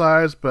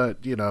offsides, but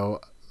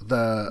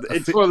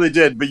it's what they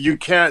did. But you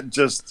can't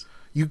just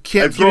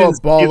throw a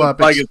ball up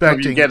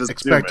expecting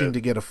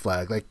to get a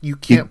flag. Like you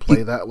can't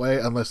play that way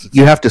unless it's,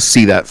 you have to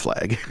see that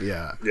flag.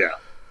 Yeah.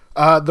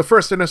 Yeah. The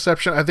first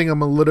interception, I think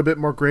I'm a little bit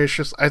more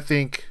gracious. I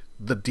think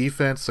the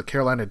defense, the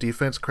Carolina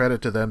defense,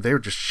 credit to them, they were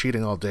just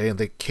cheating all day and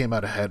they came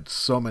out ahead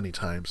so many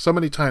times. So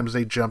many times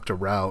they jumped a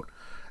route,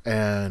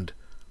 and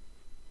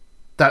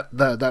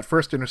that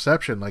first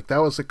interception, like that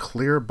was a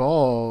clear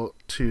ball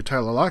to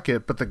Tyler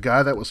Lockett, but the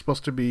guy that was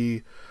supposed to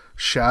be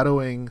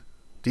shadowing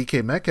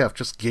DK Metcalf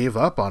just gave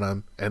up on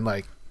him and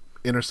like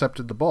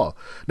intercepted the ball.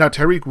 Now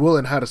Tyreek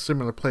Woolen had a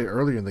similar play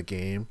earlier in the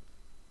game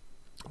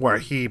where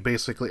he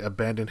basically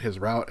abandoned his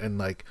route and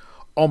like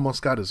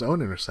almost got his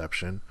own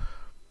interception.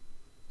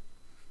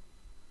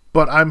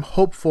 But I'm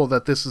hopeful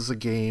that this is a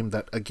game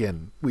that,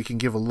 again, we can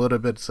give a little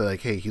bit, say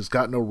like, hey, he's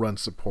got no run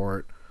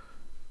support.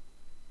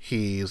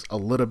 He's a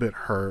little bit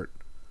hurt.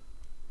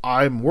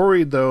 I'm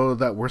worried, though,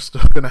 that we're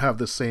still going to have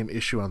the same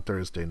issue on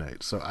Thursday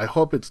night. So I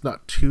hope it's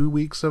not 2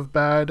 weeks of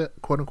bad,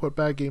 quote-unquote,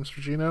 bad games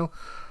for Geno.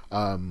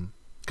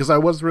 Because I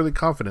was really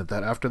confident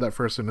that after that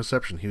first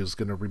interception, he was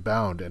going to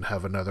rebound and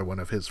have another one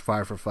of his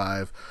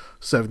 5-for-5,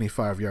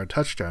 75-yard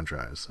touchdown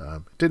drives.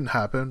 It didn't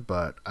happen,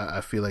 but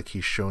I feel like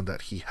he's shown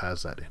that he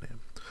has that in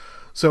him.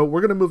 So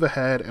we're going to move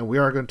ahead, and we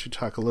are going to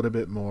talk a little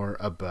bit more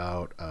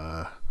about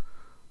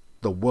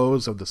the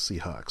woes of the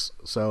Seahawks.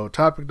 So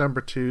topic number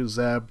 2,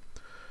 Zeb,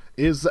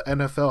 is the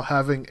NFL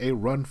having a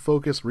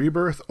run-focused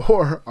rebirth,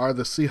 or are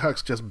the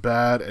Seahawks just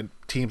bad and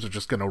teams are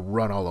just going to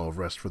run all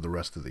over us for the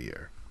rest of the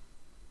year?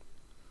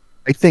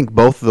 I think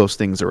both of those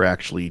things are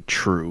actually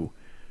true.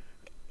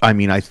 I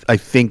mean, I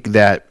think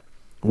that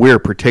we're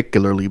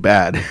particularly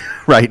bad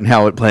right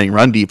now at playing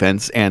run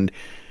defense, and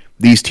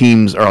these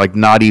teams are like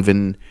not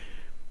even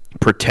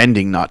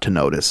pretending not to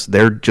notice.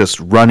 They're just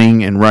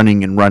running and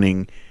running and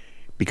running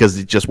because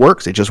it just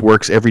works. It just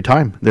works every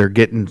time. They're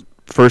getting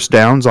first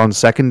downs on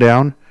second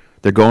down.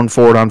 They're going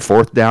forward on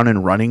fourth down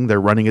and running.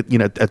 They're running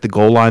at at the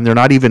goal line. They're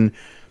not even.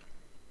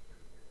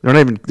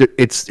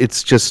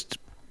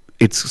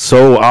 It's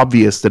so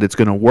obvious that it's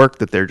going to work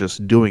that they're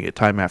just doing it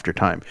time after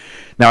time.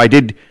 Now, I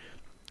did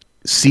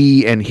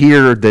see and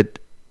hear that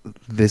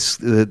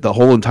the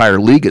whole entire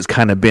league has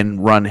kind of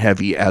been run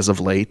heavy as of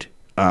late.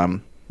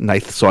 I'm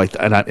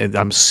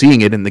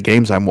seeing it in the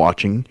games I'm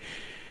watching,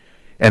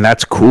 and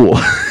that's cool.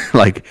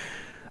 Like,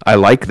 I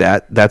like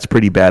that. That's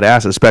pretty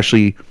badass,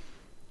 especially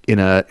in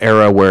an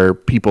era where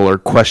people are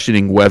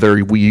questioning whether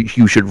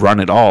you should run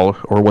at all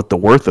or what the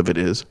worth of it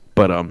is.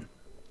 But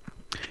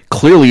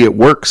clearly it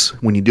works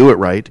when you do it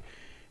right,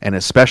 and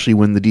especially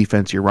when the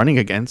defense you're running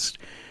against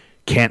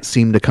can't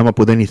seem to come up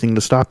with anything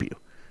to stop you.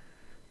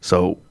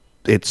 So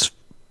it's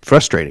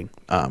frustrating,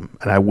 and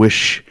I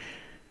wish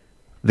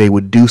they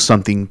would do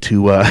something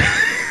to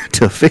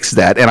to fix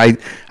that. And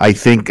I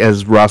think,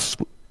 as Russ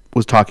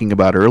was talking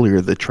about earlier,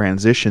 the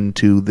transition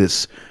to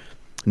this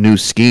new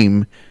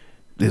scheme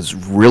is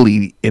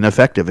really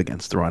ineffective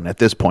against the run at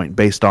this point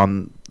based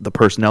on the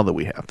personnel that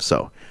we have.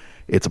 So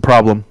it's a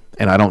problem,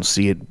 and I don't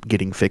see it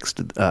getting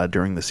fixed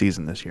during the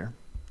season this year.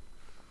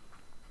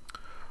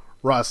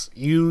 Russ,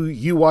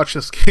 you watched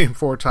this game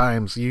 4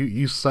 times.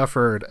 You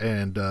suffered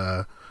and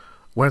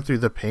went through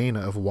the pain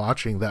of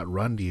watching that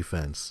run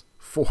defense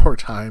 4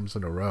 times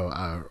in a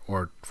row,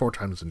 or 4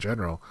 times in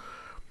general.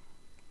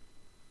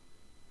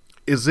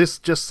 Is this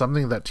just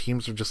something that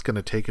teams are just going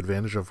to take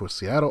advantage of with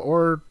Seattle,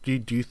 or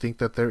do you think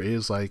that there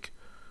is like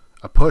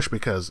a push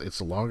because it's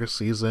the longest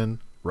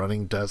season.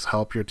 Running does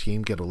help your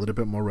team get a little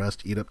bit more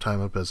rest, eat up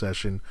time of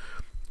possession,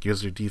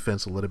 gives your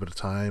defense a little bit of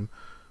time.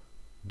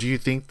 Do you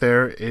think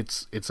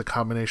it's a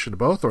combination of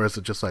both, or is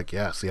it just like,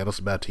 yeah, Seattle's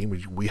a bad team,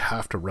 we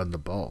have to run the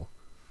ball?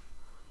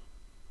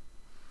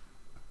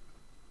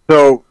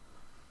 So,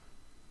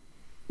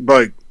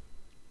 like,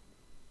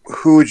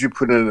 who would you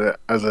put in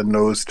as a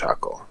nose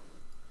tackle?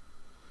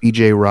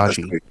 BJ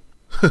Raji.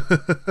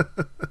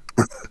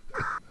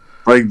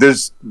 Like,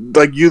 there's,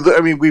 like,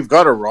 we've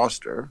got a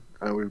roster,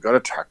 and we've got a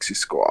taxi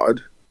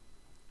squad,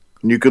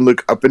 and you can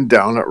look up and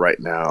down at right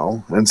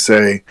now and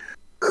say,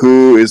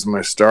 who is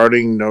my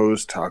starting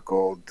nose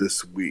tackle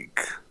this week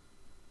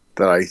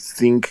that I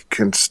think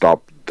can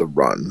stop the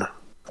run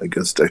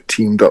against a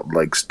team that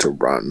likes to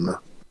run?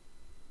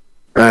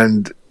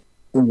 And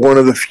one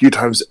of the few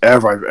times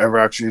I've ever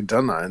actually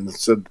done that, and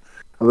said,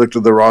 I looked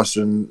at the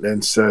roster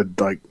and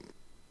said, like,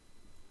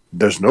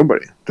 there's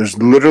nobody. There's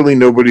literally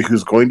nobody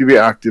who's going to be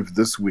active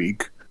this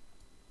week.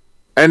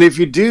 And if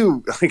you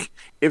do, like,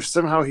 if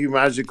somehow he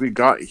magically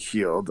got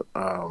healed,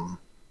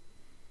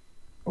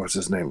 what's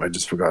his name? I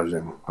just forgot his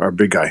name. Our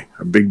big guy,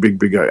 a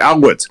big guy,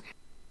 Al Woods.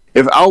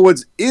 If Al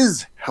Woods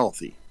is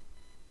healthy,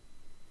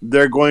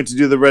 they're going to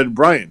do the Red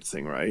Bryant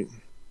thing, right?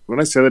 When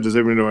I say that, does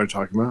everybody know what I'm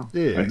talking about?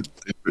 Yeah. Right?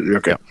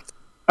 Okay.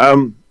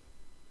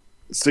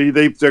 So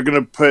they're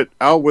going to put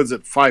Al Woods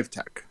at 5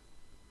 tech,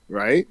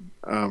 right?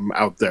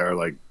 Out there,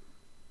 like,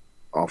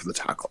 off the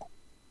tackle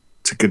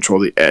to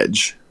control the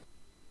edge.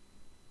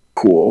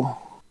 Cool.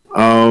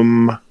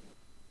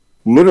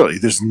 Literally,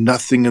 there's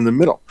nothing in the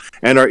middle.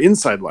 And our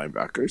inside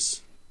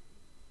linebackers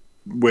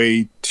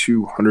weigh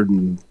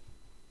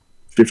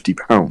 250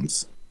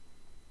 pounds.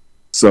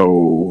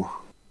 So,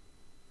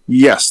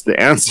 yes, the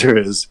answer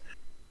is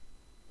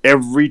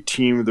every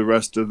team the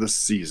rest of the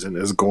season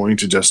is going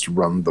to just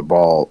run the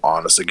ball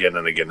on us again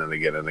and again and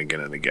again and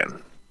again and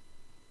again.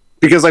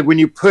 Because, like, when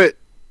you put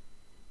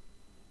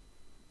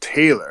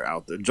Taylor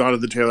out there,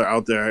 Jonathan Taylor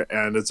out there,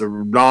 and it's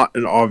not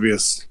an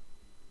obvious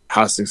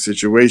passing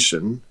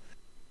situation,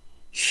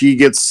 he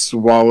gets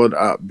swallowed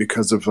up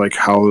because of, like,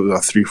 how the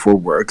 3-4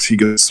 works. He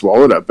gets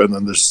swallowed up, and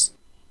then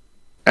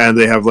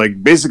they have,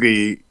 like,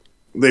 basically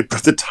they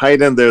put the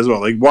tight end there as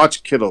well. Like,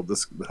 watch Kittle.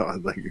 This,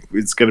 like,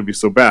 it's going to be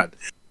so bad.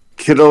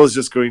 Kittle is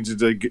just going to,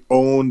 like,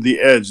 own the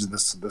edge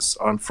this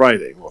on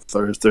Friday, well,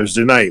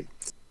 Thursday night,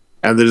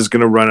 and they're just going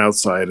to run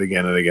outside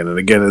again and again and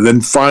again, and then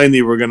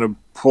finally we're going to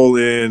pull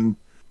in,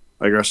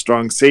 like, our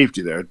strong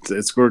safety there.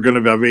 We're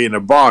going to be in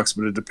a box,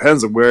 but it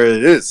depends on where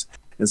it is.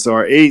 And so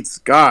our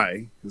 8th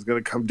guy is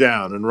going to come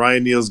down, and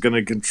Ryan Neal's going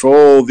to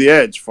control the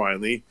edge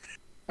finally,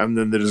 and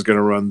then they're just going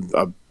to run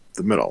up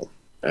the middle,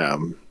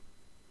 in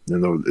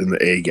the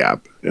A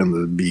gap and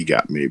the B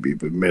gap maybe,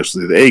 but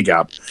mostly the A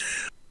gap.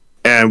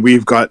 And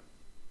we've got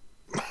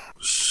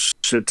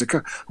shit to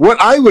come. What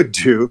I would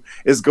do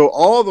is go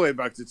all the way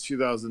back to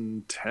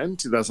 2010,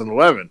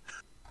 2011.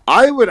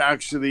 I would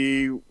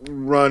actually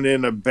run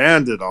in a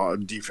bandit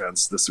on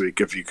defense this week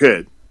if you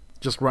could.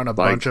 Just run a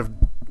bunch of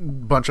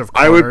corners.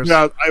 I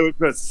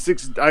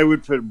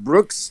would put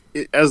Brooks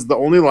as the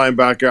only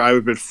linebacker. I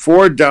would put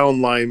 4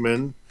 down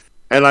linemen,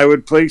 and I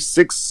would play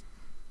 6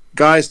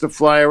 guys to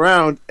fly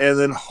around and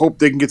then hope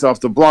they can get off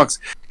the blocks,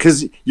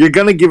 because you're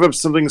going to give up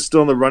something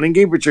still in the running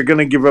game, but you're going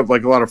to give up,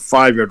 like, a lot of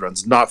 5-yard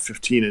runs, not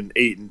 15 and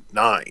 8 and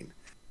 9.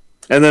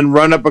 And then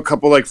run up a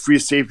couple, like, free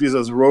safeties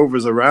as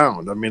rovers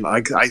around. I mean,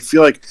 I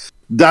feel like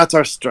that's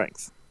our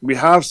strength. We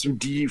have some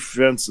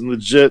defense and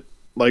legit,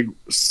 like,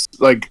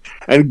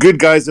 and good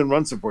guys in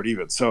run support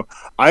even. So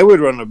I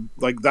would run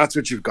that's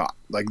what you've got.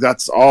 Like,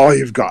 that's all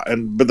you've got.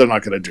 But they're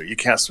not going to do it. You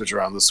can't switch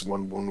around this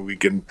one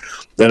week. And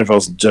the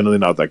NFL's generally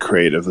not that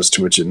creative. There's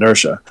too much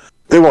inertia.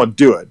 They won't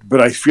do it.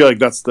 But I feel like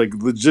that's, like,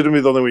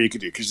 legitimately the only way you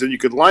could do it. Because then you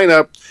could line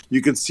up,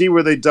 you can see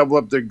where they double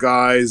up their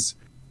guys,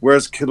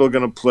 where's Kittle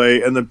going to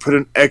play, and then put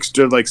an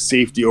extra, like,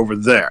 safety over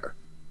there.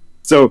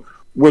 So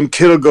when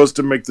Kittle goes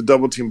to make the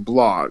double team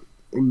block,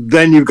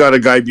 then you've got a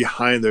guy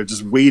behind there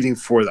just waiting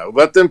for that.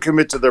 Let them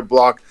commit to their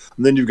block,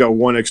 and then you've got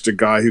one extra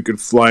guy who can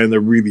fly in there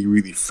really,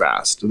 really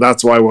fast. And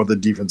that's why I want the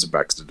defensive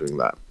backs to doing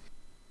that.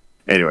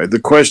 Anyway, the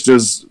question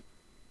is,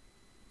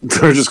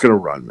 they're just going to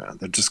run, man.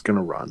 They're just going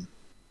to run.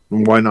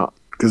 And why not?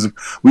 Because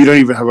we don't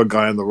even have a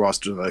guy on the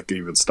roster that can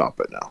even stop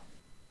it now.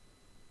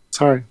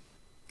 Sorry.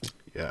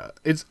 Yeah,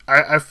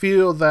 I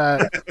feel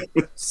that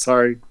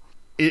sorry.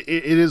 It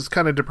is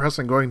kind of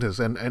depressing going to this,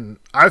 and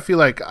I feel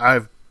like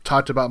I've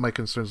talked about my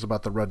concerns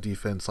about the run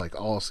defense, like,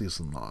 all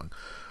season long.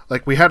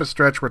 Like, we had a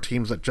stretch where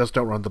teams that just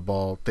don't run the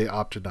ball, they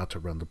opted not to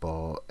run the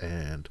ball,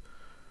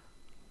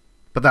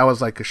 but that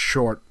was like a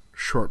short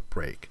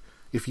break.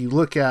 If you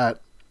look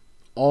at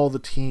all the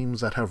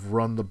teams that have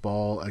run the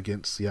ball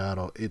against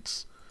Seattle,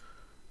 it's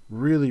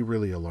really,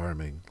 really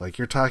alarming. Like,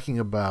 you're talking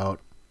about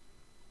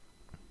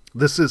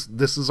this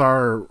is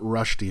our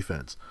rush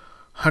defense.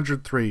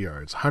 103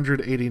 yards,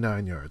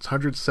 189 yards,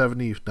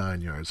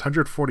 179 yards,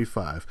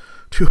 145,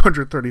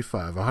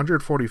 235,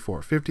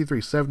 144,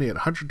 53, 78,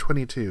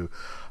 122,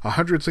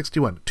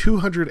 161,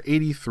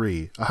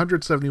 283,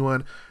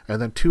 171,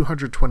 and then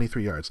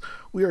 223 yards.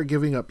 We are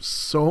giving up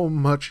so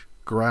much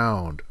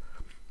ground.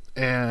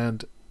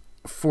 And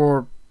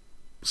for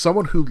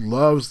someone who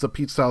loves the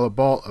Pete style of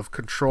ball, of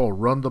control,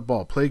 run the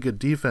ball, play good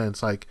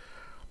defense, like,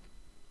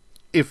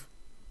 if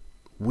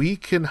we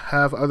can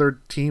have other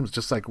teams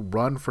just like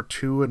run for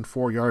 2 and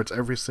 4 yards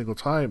every single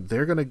time,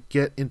 they're going to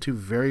get into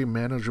very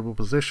manageable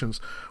positions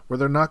where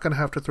they're not going to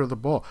have to throw the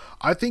ball.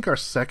 I think our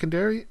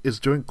secondary is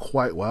doing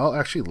quite well. I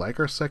actually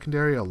like our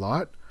secondary a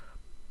lot,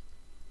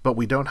 but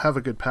we don't have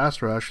a good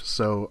pass rush,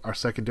 so our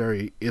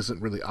secondary isn't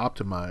really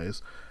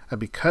optimized. And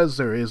because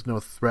there is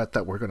no threat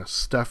that we're going to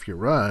stuff your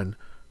run,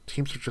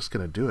 teams are just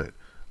going to do it.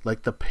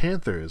 Like the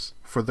Panthers,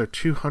 for their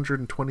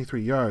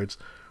 223 yards,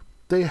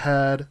 they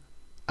had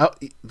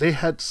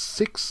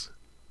 6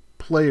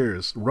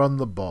 players run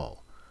the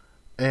ball,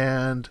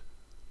 and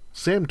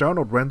Sam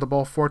Darnold ran the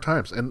ball 4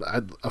 times, and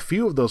a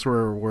few of those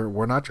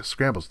were not just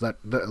scrambles.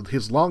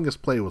 His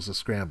longest play was a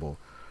scramble,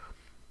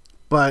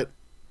 but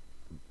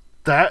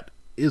that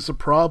is a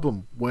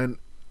problem when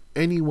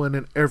anyone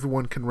and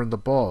everyone can run the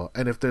ball.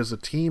 And if there's a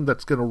team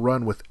that's going to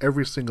run with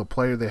every single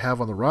player they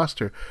have on the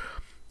roster,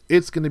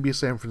 it's going to be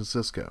San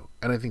Francisco,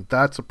 and I think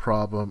that's a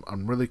problem.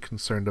 I'm really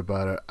concerned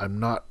about it. I'm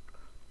not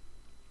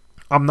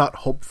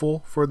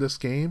hopeful for this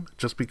game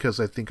just because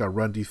I think our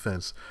run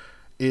defense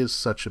is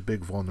such a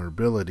big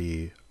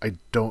vulnerability. I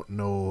don't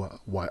know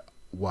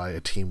why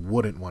a team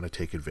wouldn't want to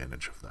take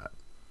advantage of that.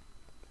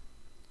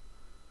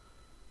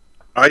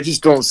 I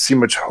just don't see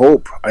much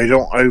hope. I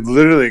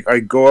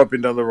go up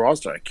and down the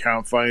roster. I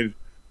can't find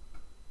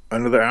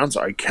another answer.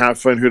 I can't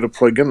find who to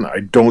plug in.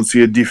 I don't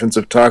see a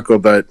defensive tackle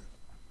that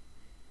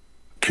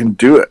can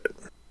do it.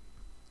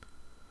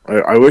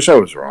 I wish I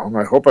was wrong.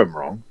 I hope I'm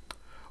wrong.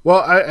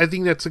 Well, I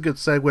think that's a good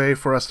segue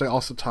for us to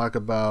also talk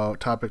about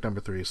topic number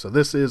 3. So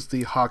this is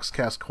the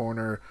Hawkscast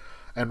Corner.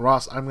 And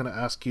Ross, I'm going to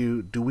ask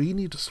you, do we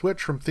need to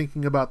switch from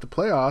thinking about the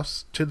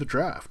playoffs to the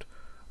draft?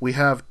 We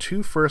have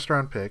 2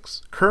 first-round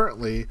picks.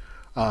 Currently,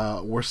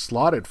 we're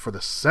slotted for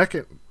the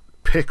second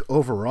pick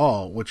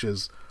overall, which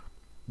is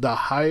the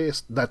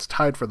highest. That's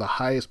tied for the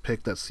highest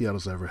pick that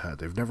Seattle's ever had.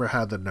 They've never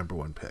had the number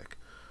 1 pick.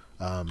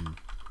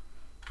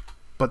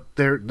 But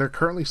they're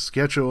currently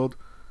scheduled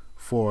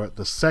for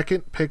the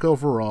second pick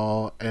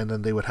overall, and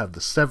then they would have the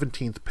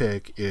 17th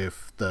pick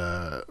if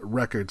the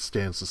record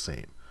stands the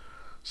same.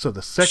 So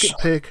the second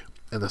pick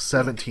and the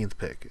 17th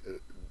pick.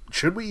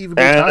 Should we even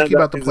be talking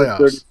about the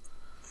playoffs?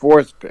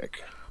 34th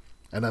pick.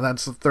 And then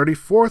that's the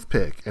 34th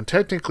pick. And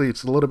technically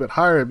it's a little bit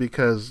higher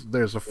because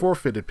there's a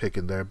forfeited pick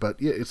in there,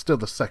 but yeah, it's still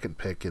the second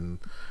pick in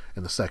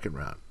the second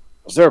round.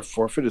 Was there a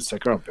forfeited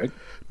second-round pick?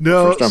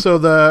 No, so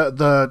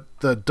the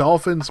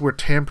Dolphins were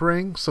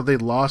tampering, so they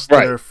lost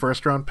their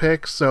first-round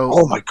pick. So,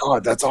 oh my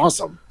God, that's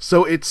awesome!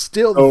 So it's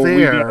still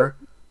there,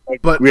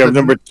 but we have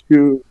number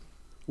 2.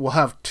 We'll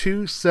have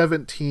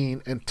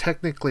 217, and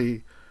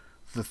technically,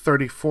 the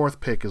 34th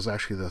pick is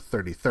actually the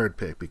 33rd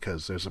pick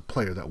because there's a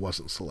player that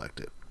wasn't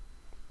selected.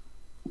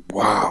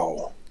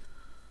 Wow.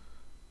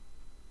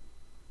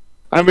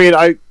 I mean,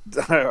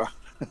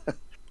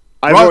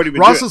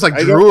 Ross is like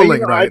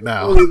drooling right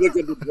now. I don't really look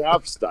at the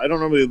draft. I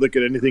don't normally look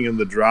at anything in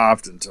the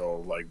draft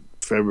until like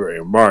February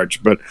or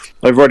March, but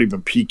I've already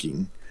been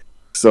peeking.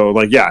 So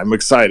yeah, I'm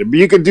excited. But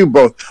you can do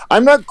both.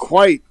 I'm not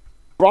quite,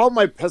 for all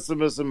my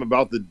pessimism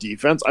about the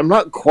defense, I'm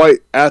not quite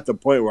at the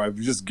point where I've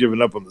just given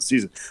up on the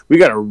season. We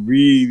got a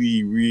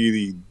really,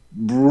 really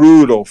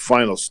brutal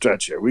final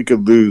stretch here. We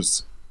could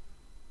lose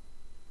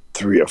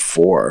 3 or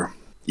 4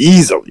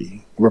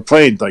 easily. We're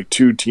playing like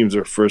 2 teams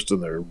are first in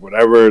their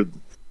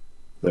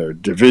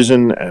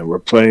division, and we're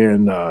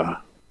playing the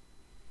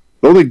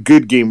only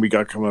good game we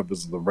got coming up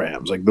is the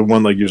Rams. Like the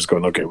one like you're just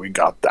going, okay, we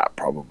got that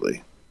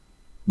probably.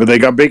 But they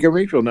got Baker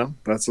Mayfield now.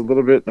 That's a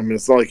little bit, I mean,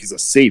 it's not like he's a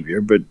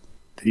savior, but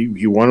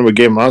he won him a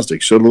game last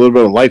week. Showed a little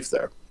bit of life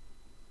there.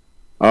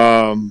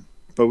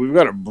 But we've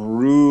got a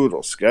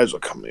brutal schedule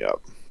coming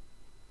up.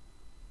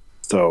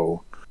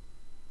 So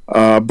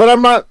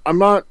but I'm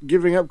not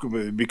giving up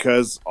completely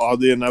because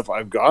oddly enough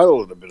I've got a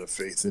little bit of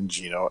faith in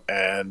Geno,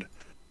 and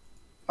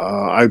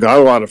I've got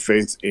a lot of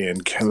faith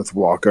in Kenneth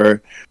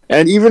Walker,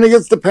 and even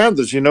against the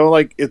Panthers, they're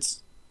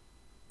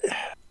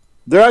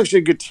actually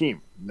a good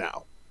team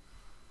now,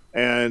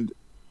 and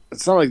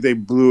it's not like they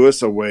blew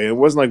us away. It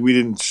wasn't like we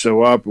didn't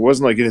show up. It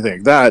wasn't like anything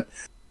like that.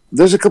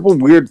 There's a couple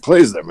of weird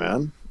plays there,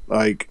 man.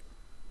 Like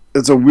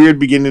it's a weird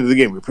beginning of the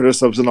game. We put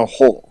ourselves in a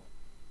hole,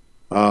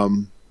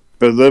 but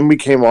then we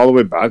came all the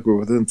way back. We're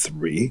within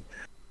 3.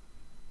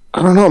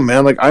 I don't know,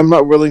 man. Like I'm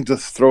not willing to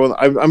throw.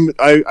 I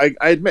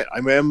admit I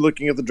am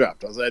looking at the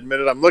draft. As I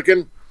admitted, I'm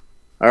looking.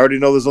 I already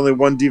know there's only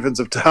 1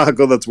 defensive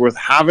tackle that's worth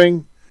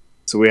having,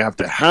 so we have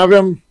to have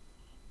him.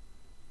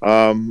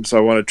 So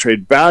I want to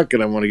trade back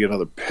and I want to get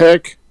another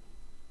pick.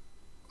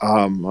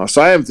 So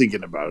I am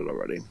thinking about it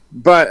already,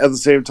 but at the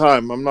same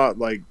time, I'm not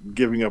like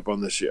giving up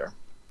on this year.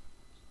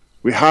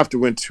 We have to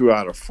win 2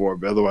 out of 4,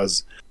 but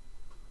otherwise,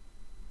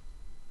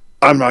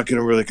 I'm not going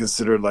to really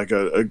consider it like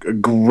a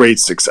great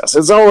success.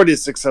 It's already a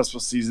successful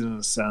season in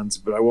a sense,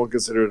 but I won't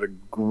consider it a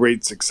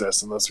great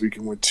success unless we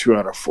can win 2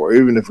 out of 4,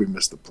 even if we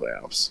miss the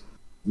playoffs.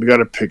 We got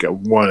to pick up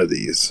one of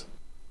these.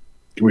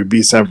 Can we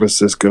beat San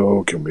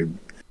Francisco? Can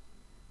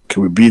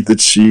we beat the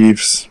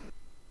Chiefs?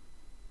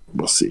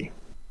 We'll see.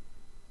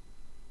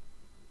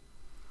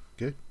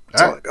 Good.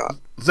 That's all I got.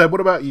 Zeb,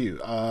 what about you?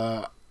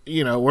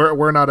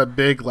 We're not a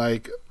big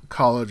like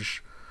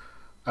college.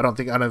 I don't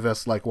think any of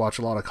us like watch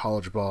a lot of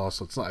college ball,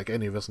 so it's not like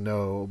any of us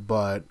know.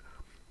 But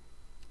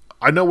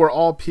I know we're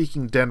all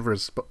peeking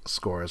Denver's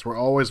scores. We're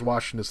always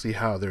watching to see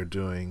how they're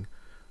doing.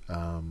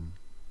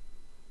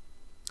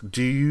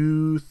 Do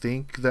you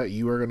think that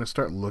you are going to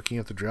start looking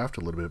at the draft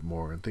a little bit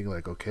more and think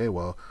like, okay,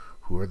 well,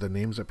 who are the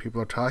names that people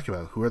are talking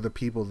about? Who are the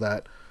people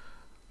that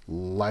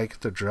like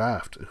the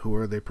draft? Who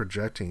are they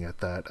projecting at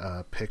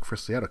that pick for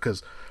Seattle?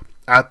 Because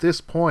at this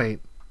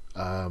point,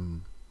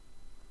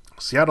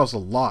 Seattle's a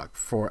lock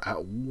for,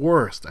 at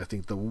worst, I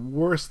think the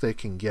worst they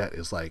can get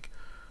is like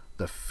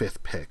the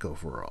 5th pick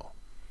overall.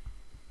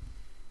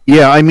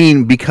 Yeah, I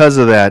mean, because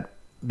of that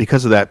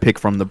pick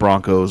from the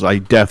Broncos, I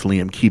definitely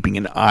am keeping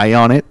an eye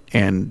on it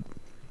and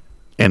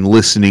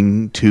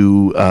listening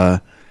to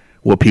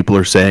what people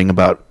are saying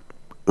about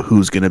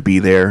who's going to be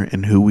there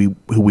and who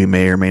we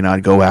may or may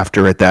not go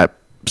after at that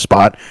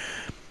spot.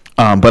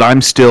 But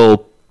I'm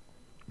still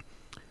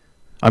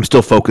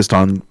focused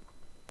on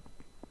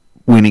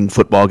winning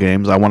football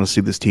games. I want to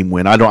see this team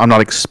win. I'm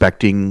not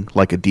expecting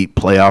like a deep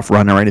playoff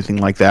run or anything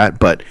like that,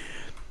 but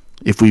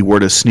if we were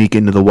to sneak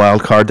into the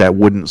wild card, that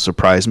wouldn't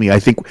surprise me. I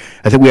think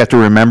we have to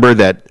remember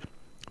that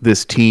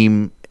this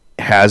team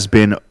has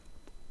been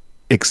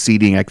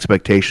exceeding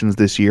expectations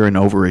this year and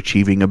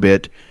overachieving a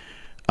bit.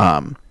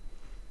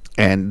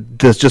 And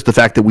just the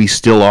fact that we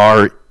still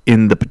are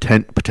in the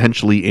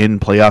potentially in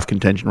playoff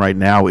contention right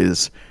now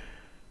is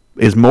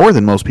more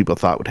than most people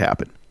thought would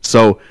happen.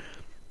 So,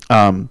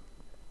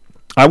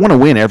 I want to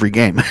win every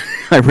game.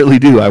 I really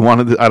do.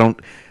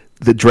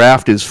 The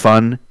draft is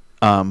fun.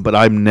 But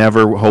I'm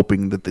never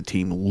hoping that the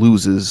team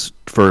loses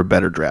for a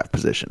better draft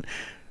position.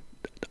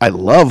 I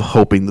love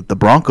hoping that the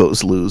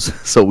Broncos lose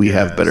so we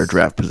have better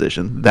draft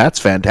position. That's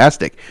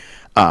fantastic.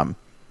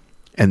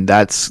 And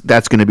that's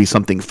going to be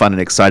something fun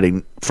and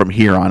exciting from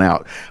here on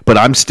out. But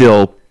I'm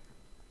still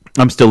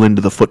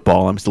into the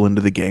football. I'm still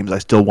into the games. I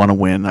still want to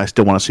win. I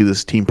still want to see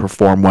this team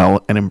perform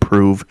well and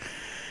improve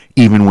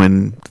even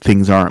when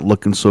things aren't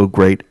looking so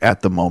great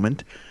at the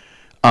moment.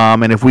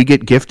 And if we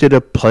get gifted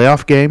a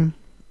playoff game,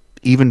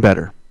 even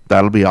better.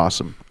 That'll be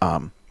awesome.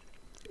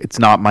 It's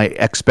not my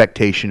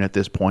expectation at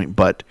this point,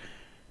 but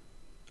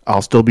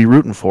I'll still be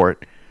rooting for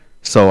it.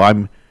 So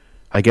I'm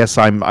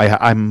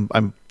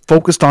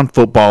focused on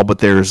football, but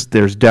there's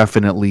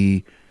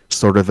definitely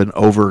sort of an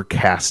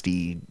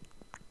overcasty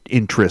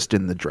interest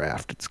in the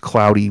draft. It's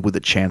cloudy with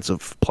a chance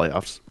of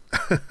playoffs.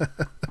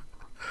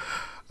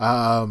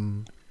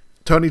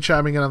 Tony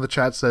chiming in on the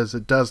chat says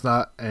it does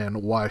not,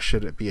 and why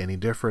should it be any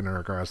different in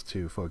regards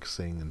to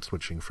focusing and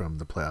switching from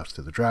the playoffs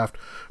to the draft?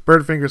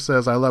 Birdfinger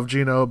says, I love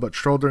Geno, but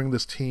shouldering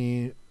this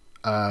team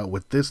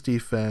with this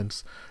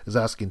defense is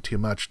asking too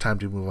much. Time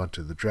to move on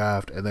to the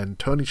draft. And then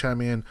Tony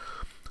chiming in,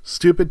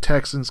 stupid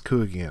Texans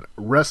cooking it.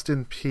 Rest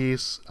in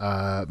peace,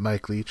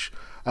 Mike Leach.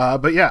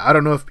 But yeah, I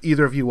don't know if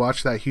either of you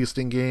watched that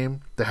Houston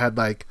game. They had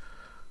like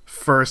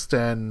first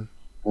and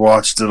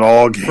goal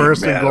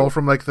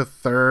from like the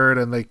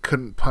 3rd, and they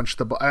couldn't punch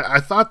the ball.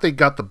 I thought they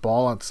got the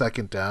ball on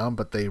 2nd down,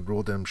 but they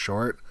ruled him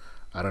short.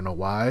 I don't know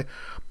why.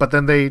 But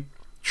then they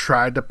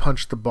tried to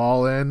punch the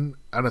ball in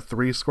on a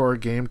 3-score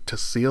game to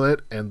seal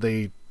it, and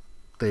they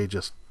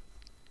just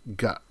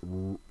got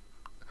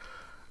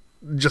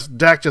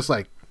Dak just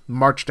like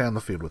marched down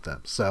the field with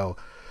them. So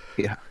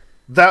yeah,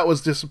 that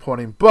was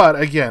disappointing. But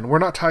again, we're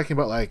not talking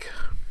about like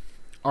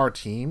our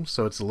team,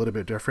 so it's a little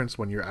bit different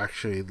when you're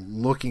actually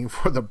looking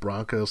for the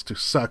Broncos to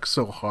suck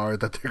so hard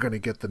that they're going to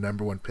get the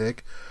number 1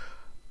 pick.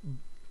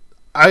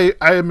 I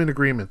am in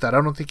agreement that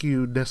I don't think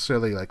you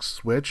necessarily like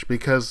switch,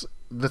 because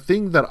the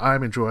thing that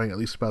I'm enjoying at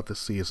least about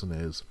this season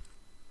is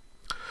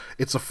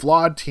it's a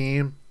flawed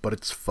team, but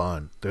it's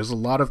fun. There's a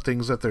lot of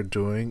things that they're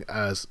doing,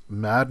 as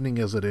maddening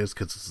as it is,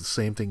 because it's the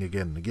same thing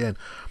again and again.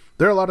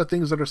 There are a lot of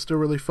things that are still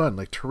really fun.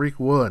 Like Tariq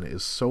Woolen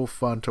is so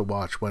fun to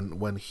watch.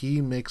 When he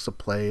makes a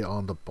play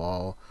on the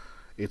ball,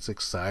 it's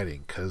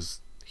exciting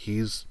because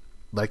he's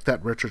like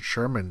that Richard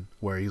Sherman,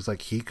 where he's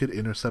like he could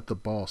intercept the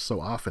ball so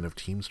often if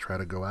teams try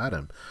to go at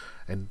him,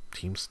 and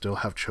teams still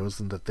have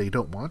chosen that they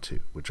don't want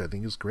to, which I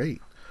think is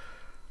great.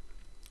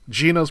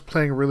 Geno's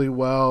playing really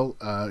well.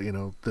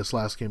 This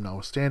last game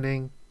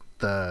notwithstanding,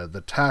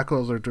 the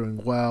tackles are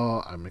doing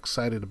well. I'm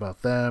excited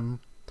about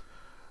them.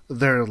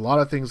 There are a lot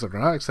of things that are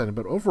not exciting,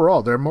 but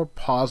overall, there are more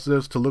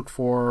positives to look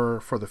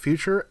for the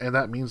future, and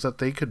that means that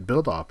they could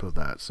build off of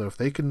that. So if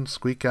they can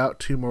squeak out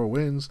 2 more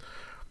wins,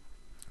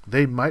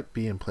 they might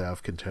be in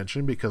playoff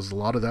contention, because a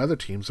lot of the other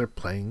teams are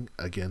playing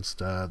against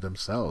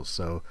themselves.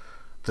 So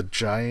the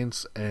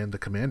Giants and the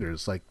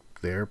Commanders, like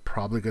they're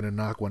probably going to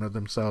knock one of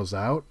themselves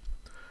out.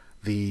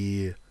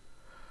 The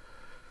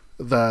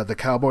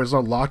Cowboys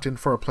are locked in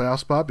for a playoff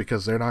spot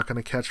because they're not going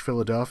to catch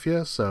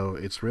Philadelphia, so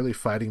it's really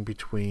fighting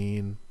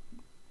between,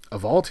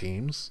 of all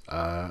teams,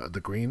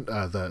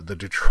 the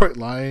Detroit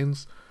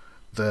Lions,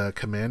 the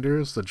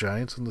Commanders, the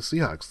Giants, and the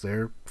Seahawks.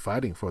 They're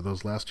fighting for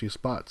those last two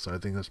spots. So I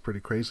think that's pretty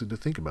crazy to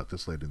think about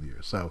this late in the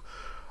year. So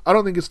I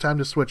don't think it's time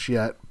to switch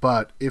yet,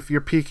 but if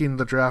you're peaking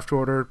the draft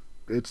order,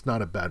 it's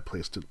not a bad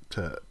place to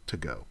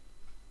go.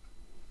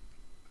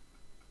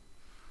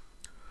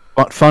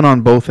 But fun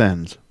on both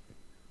ends.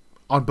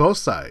 On both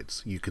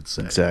sides, you could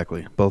say.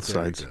 Exactly, both There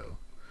you sides. go.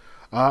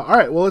 All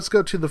right, well, let's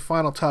go to the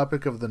final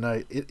topic of the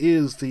night. It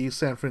is the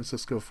San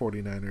Francisco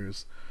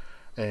 49ers.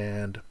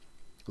 And,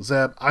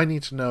 Zeb, I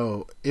need to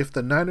know if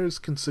the Niners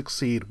can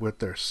succeed with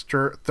their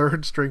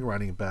third-string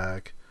running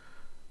back,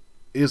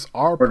 is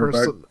our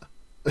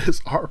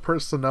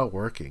personnel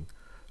working?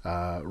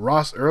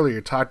 Ross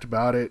earlier talked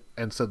about it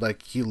and said,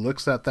 like, he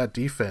looks at that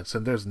defense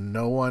and there's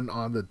no one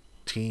on the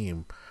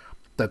team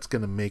that's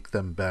going to make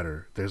them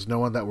better. There's no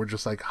one that we're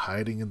just, like,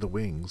 hiding in the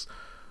wings.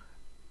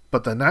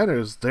 But the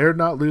Niners, they're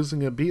not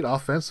losing a beat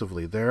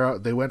offensively.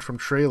 They went from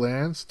Trey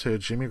Lance to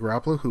Jimmy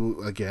Garoppolo,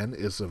 who, again,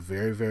 is a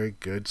very, very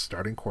good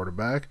starting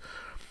quarterback.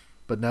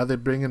 But now they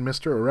bring in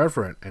Mr.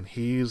 Irreverent, and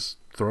he's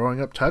throwing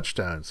up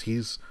touchdowns.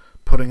 He's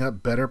putting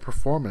up better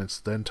performance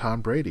than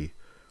Tom Brady.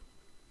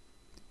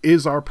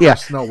 Is our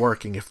personnel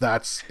working? If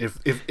that's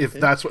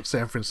what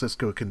San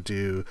Francisco can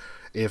do,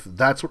 if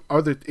that's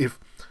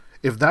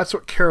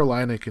what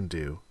Carolina can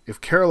do, if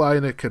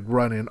Carolina could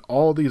run in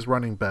all these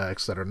running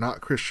backs that are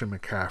not Christian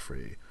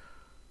McCaffrey,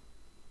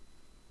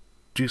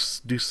 do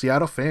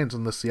Seattle fans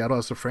and the Seattle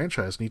as a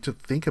franchise need to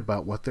think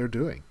about what they're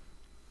doing?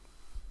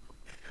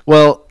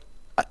 Well,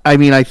 I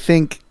mean, I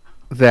think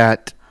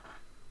that,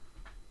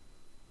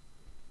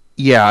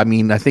 I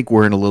think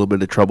we're in a little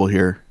bit of trouble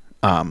here.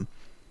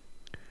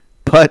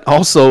 But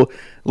also,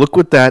 look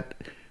what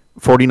that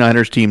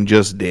 49ers team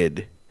just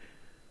did.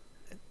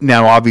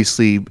 Now,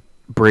 obviously,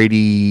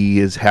 Brady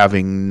is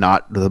having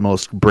not the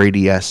most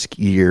Brady-esque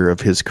year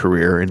of his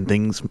career, and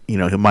things,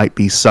 it might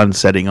be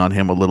sunsetting on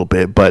him a little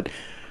bit, but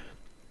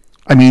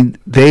I mean,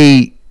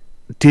 they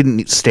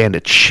didn't stand a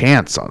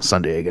chance on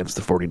Sunday against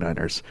the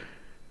 49ers.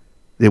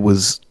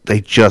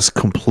 They just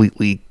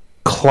completely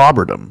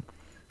clobbered them.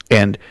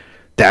 And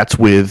that's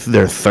with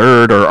their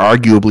third or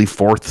arguably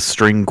fourth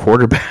string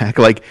quarterback.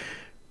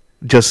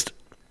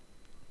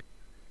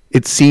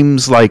 It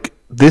seems like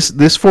this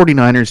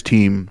 49ers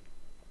team,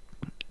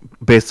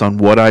 based on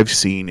what I've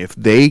seen, if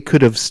they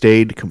could have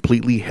stayed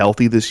completely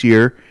healthy this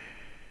year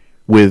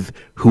with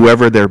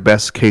whoever their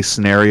best case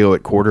scenario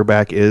at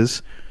quarterback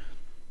is,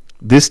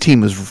 this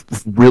team is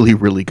really,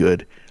 really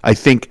good. I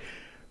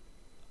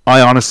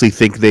honestly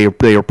think they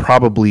are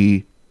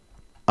probably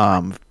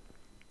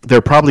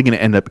they're probably going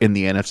to end up in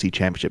the NFC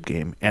Championship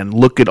game. And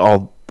look at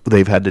all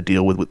they've had to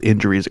deal with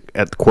injuries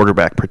at the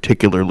quarterback,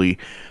 particularly.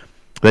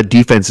 That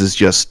defense is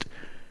just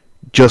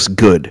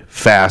good,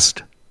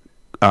 fast,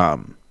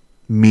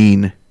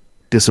 mean,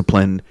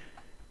 disciplined,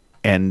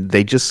 and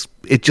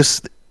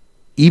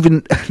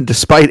even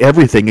despite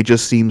everything, it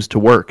just seems to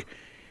work.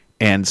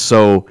 And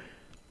so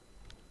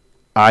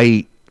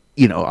I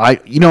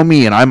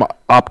me, and I'm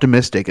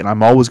optimistic, and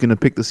I'm always going to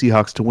pick the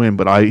Seahawks to win,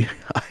 but I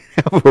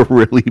have a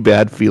really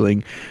bad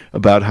feeling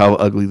about how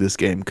ugly this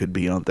game could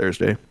be on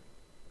Thursday.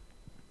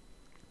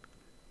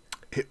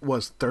 It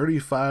was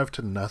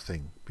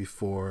 35-0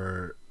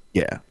 before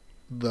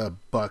the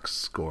Bucks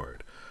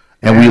scored.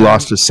 And we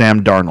lost to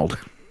Sam Darnold.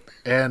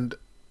 And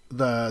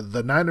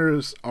the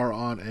Niners are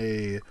on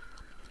a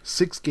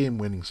 6-game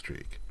winning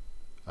streak.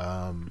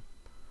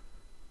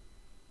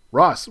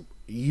 Ross,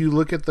 you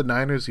look at the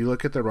Niners, you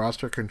look at the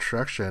roster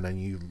construction,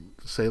 and you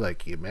say,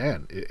 like,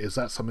 man, is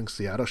that something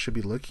Seattle should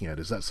be looking at?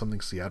 Is that something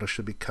Seattle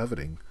should be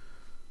coveting?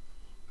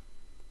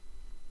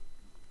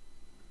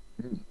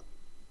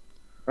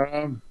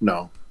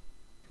 No.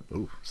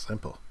 Ooh,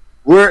 simple.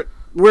 I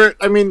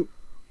mean,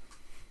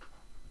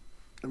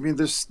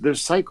 there's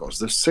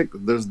cycles.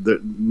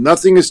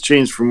 Nothing has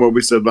changed from what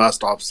we said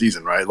last off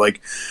season, right?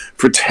 Like,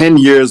 for 10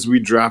 years, we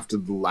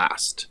drafted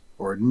last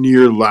or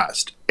near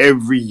last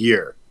every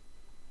year,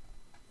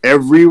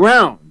 every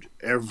round,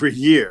 every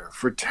year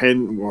for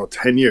 10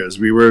 years.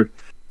 We were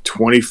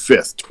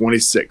 25th,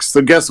 26th.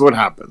 So guess what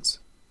happens?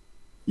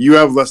 You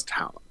have less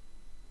talent,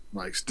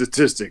 like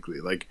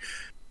statistically. Like,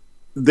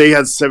 they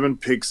had 7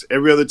 picks.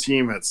 Every other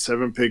team had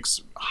 7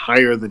 picks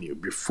higher than you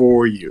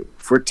before you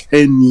for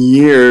 10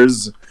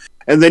 years.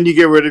 And then you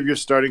get rid of your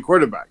starting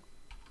quarterback.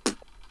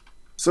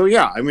 So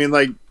yeah, I mean,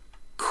 like,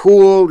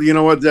 cool. You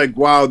know what? Like,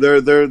 wow,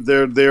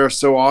 they're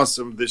so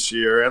awesome this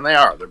year, and they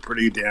are. They're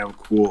pretty damn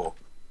cool.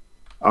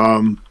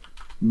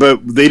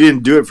 But they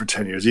didn't do it for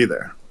 10 years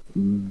either.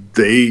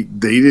 They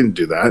didn't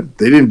do that.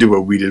 They didn't do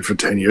what we did for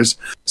 10 years.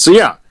 So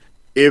yeah,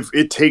 if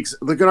it takes,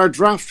 look at our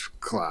draft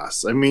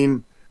class. I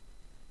mean,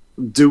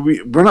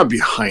 we're not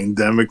behind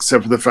them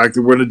except for the fact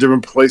that we're in a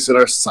different place in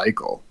our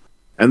cycle.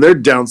 And their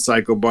down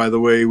cycle, by the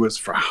way, was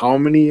for how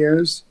many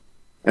years?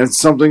 And it's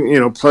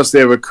something, plus they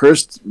have a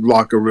cursed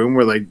locker room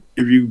where, like,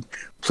 if you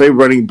play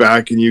running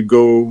back and you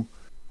go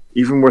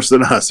even worse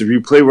than us, if you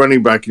play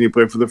running back and you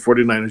play for the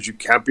 49ers, you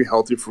can't be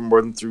healthy for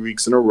more than 3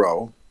 weeks in a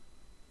row.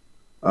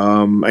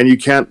 And you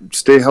can't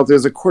stay healthy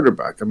as a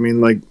quarterback. I mean,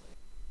 like,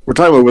 we're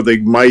talking about what they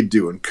might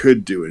do and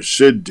could do and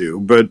should do,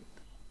 but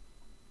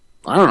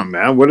I don't know,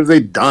 man. What have they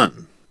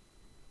done?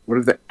 What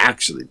have they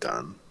actually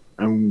done?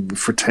 And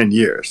for 10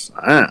 years?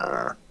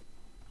 I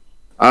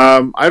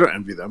don't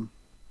envy them.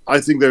 I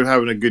think they're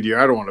having a good year.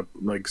 I don't want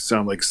to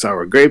sound like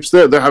sour grapes.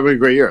 They're having a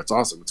great year. It's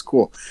awesome. It's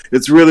cool.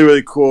 It's really,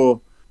 really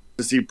cool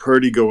to see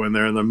Purdy go in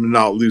there and them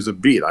not lose a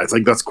beat. I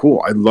think that's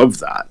cool. I love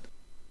that.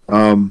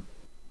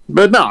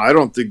 But no, I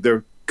don't think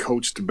they're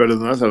coached better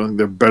than us. I don't think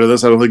they're better than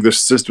us. I don't think their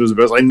system is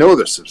better. I know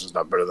their system's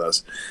not better than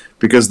us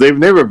because they've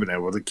never been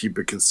able to keep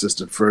it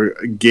consistent for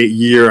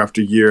year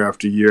after year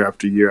after year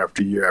after year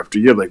after year after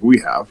year like we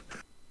have.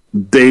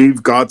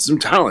 They've got some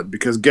talent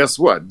because guess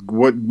what?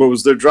 What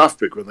was their draft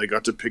pick when they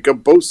got to pick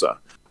up Bosa?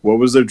 What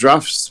was their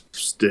draft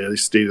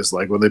status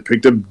like when they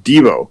picked up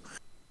Deebo?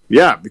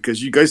 Yeah,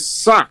 because you guys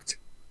sucked.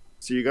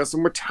 So you got some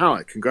more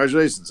talent.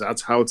 Congratulations.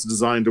 That's how it's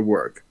designed to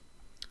work.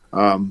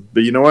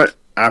 But you know what?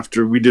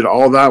 After we did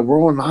all that,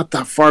 we're not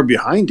that far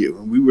behind you.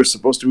 And we were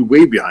supposed to be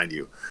way behind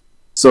you.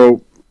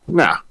 So,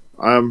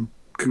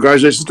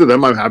 congratulations to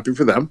them. I'm happy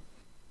for them.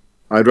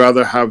 I'd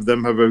rather have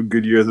them have a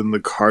good year than the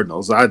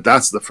Cardinals.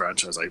 That's the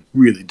franchise I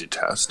really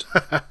detest.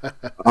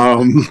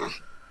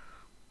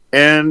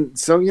 And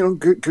so,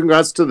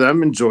 congrats to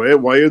them. Enjoy it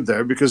while you're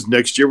there because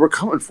next year we're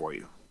coming for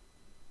you.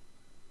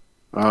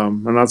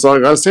 And that's all I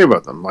got to say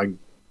about them. Like,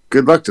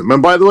 good luck to him.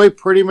 And by the way,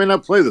 Purdy may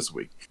not play this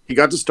week. He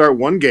got to start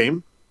one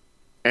game,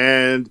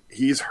 and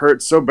he's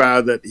hurt so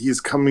bad that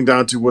he's coming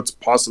down to what's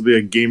possibly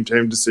a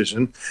game-time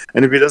decision.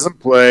 And if he doesn't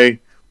play,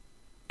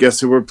 guess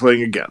who we're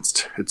playing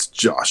against? It's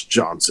Josh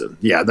Johnson.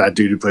 Yeah, that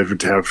dude who played for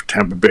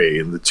Tampa Bay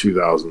in the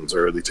 2000s,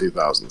 early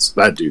 2000s.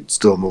 That dude's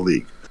still in the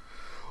league.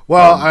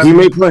 Well, he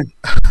may play.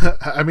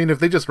 I mean, if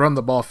they just run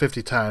the ball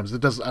 50 times, I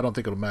don't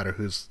think it'll matter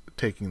who's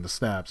taking the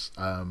snaps.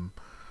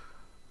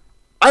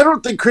 I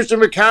don't think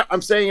Christian McCaffrey.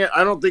 I'm saying it.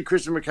 I don't think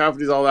Christian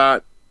McCaffrey's all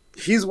that.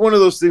 He's one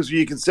of those things where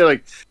you can say,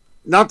 like,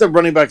 not that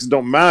running backs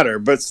don't matter,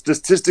 but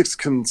statistics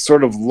can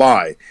sort of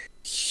lie.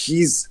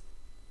 He's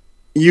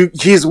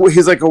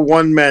like a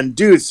one-man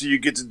dude, so you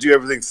get to do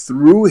everything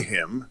through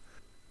him.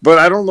 But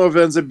I don't know if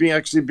it ends up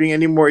being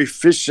any more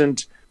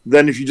efficient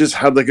than if you just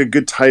had like a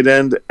good tight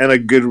end and a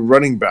good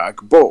running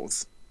back,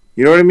 both.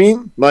 You know what I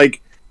mean?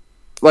 Like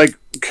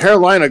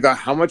Carolina got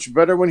how much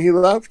better when he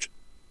left?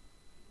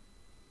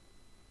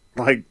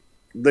 Like,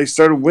 they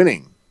started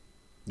winning.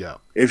 Yeah.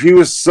 If he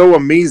was so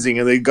amazing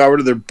and they got rid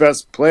of their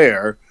best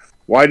player,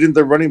 why didn't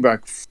their running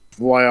back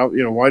fly out?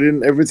 Why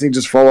didn't everything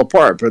just fall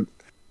apart? But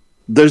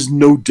there's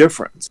no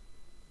difference.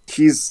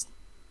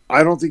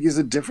 I don't think he's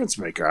a difference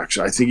maker,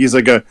 actually. I think he's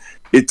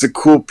it's a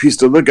cool piece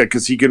to look at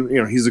because he can,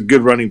 he's a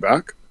good running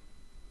back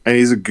and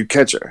he's a good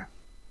catcher.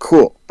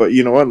 Cool. But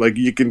you know what? Like,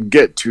 you can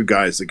get two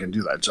guys that can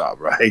do that job,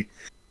 right?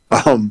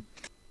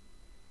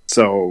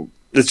 So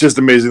it's just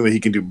amazing that he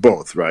can do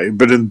both, right?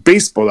 But in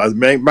baseball, that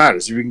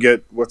matters. If you can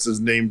get what's his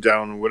name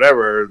down,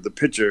 whatever, the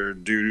pitcher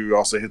dude who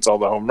also hits all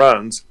the home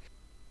runs,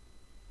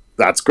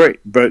 that's great.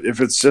 But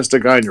if it's just a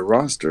guy on your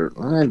roster,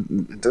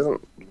 it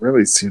doesn't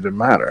really seem to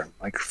matter.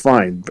 Like,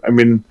 fine. I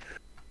mean,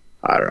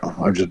 I don't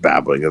know. I'm just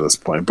babbling at this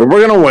point. But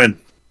we're going to win.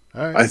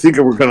 All right. I think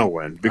we're going to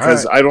win.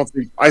 Because right.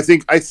 I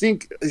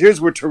think here's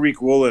where Tariq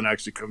Woolen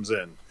actually comes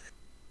in.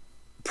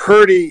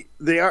 Purdy,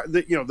 they're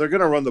going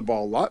to run the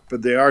ball a lot,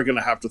 but they are going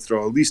to have to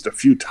throw at least a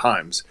few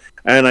times.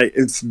 And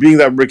it's being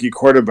that rookie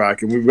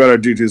quarterback, and we've got a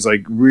dude who's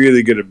like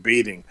really good at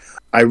baiting.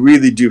 I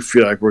really do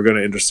feel like we're going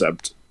to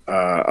intercept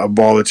a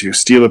ball or two,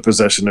 steal a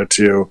possession or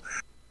two,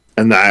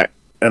 and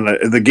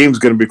the game's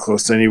going to be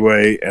close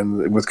anyway.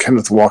 And with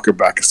Kenneth Walker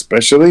back,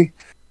 especially,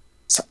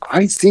 so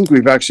I think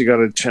we've actually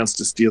got a chance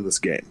to steal this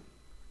game.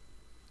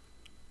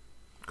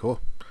 Cool.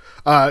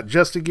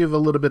 Just to give a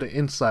little bit of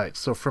insight,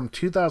 so from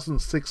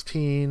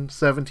 2016,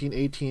 17,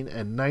 18,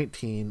 and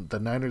 19, the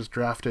Niners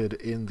drafted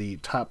in the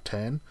top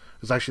 10.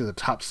 It was actually the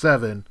top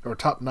 7 or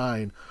top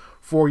 9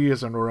 4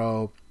 years in a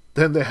row.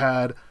 Then they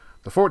had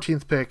the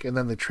 14th pick, and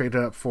then they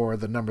traded up for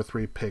the number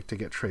 3 pick to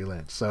get Trey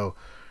Lance. So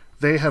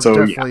they have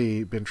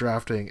definitely been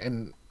drafting,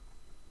 and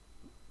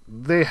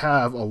they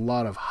have a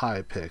lot of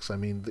high picks. I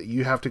mean,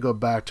 you have to go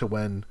back to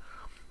when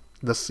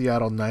the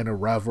Seattle Niner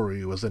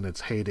rivalry was in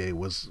its heyday,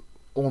 was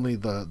only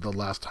the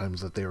last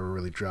times that they were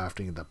really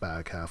drafting in the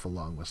back half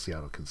along with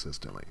Seattle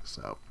consistently.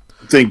 So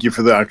thank you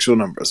for the actual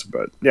numbers,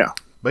 but yeah.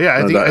 But yeah,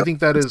 I think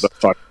that is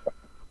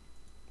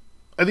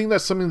I think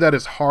that's something that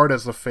is hard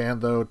as a fan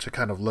though to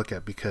kind of look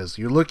at, because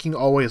you're looking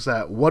always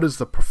at what is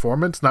the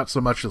performance, not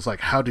so much as like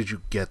how did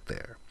you get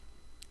there.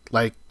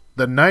 Like,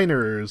 the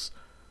Niners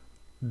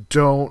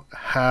don't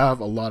have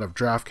a lot of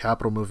draft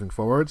capital moving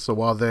forward, so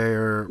while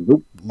they're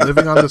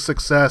living on the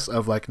success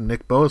of like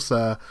Nick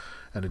Bosa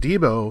and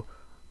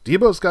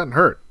Deebo's gotten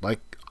hurt.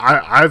 Like,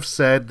 I've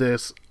said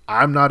this,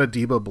 I'm not a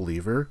Deebo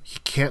believer. He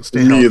can't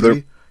stay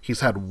healthy.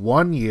 He's had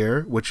 1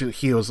 year,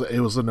 it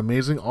was an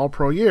amazing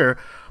All-Pro year.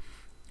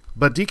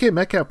 But DK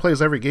Metcalf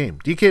plays every game.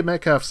 DK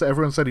Metcalf,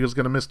 everyone said he was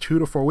going to miss 2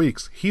 to 4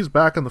 weeks. He's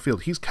back on the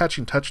field. He's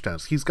catching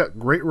touchdowns. He's got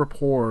great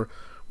rapport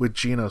with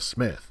Geno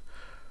Smith.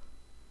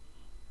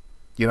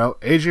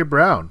 AJ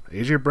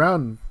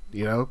Brown,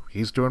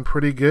 he's doing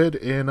pretty good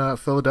in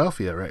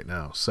Philadelphia right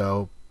now.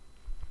 So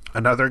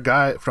another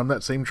guy from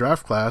that same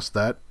draft class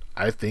that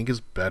I think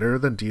is better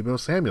than Deebo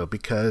Samuel,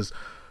 because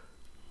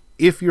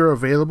if you're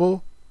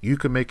available, you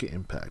can make an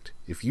impact.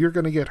 If you're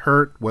going to get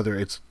hurt, whether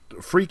it's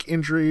a freak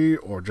injury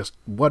or just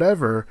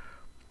whatever,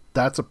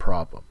 that's a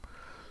problem.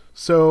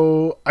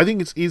 So I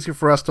think it's easier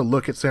for us to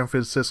look at San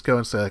Francisco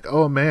and say, like,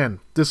 oh man,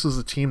 this is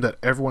a team that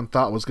everyone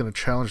thought was going to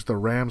challenge the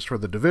Rams for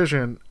the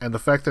division, and the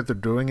fact that they're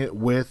doing it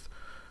with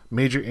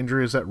major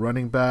injuries at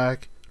running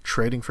back,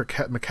 trading for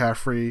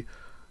McCaffrey,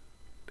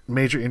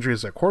 major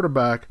injuries at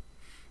quarterback.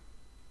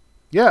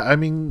 Yeah, I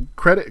mean,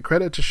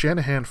 credit to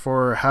Shanahan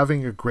for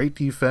having a great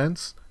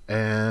defense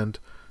and,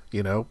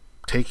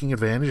 taking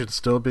advantage and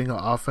still being an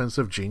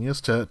offensive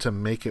genius to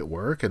make it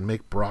work and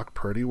make Brock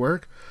Purdy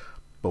work.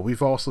 But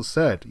we've also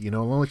said, it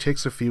only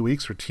takes a few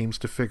weeks for teams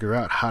to figure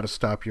out how to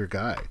stop your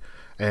guy.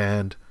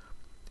 And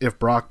if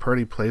Brock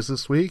Purdy plays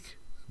this week,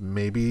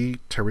 maybe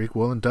Tariq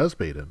Woolen does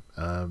bait him.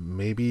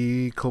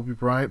 Maybe Kobe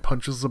Bryant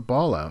punches the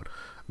ball out.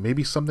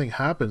 Maybe something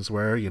happens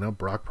where,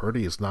 Brock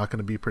Purdy is not going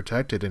to be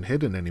protected and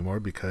hidden anymore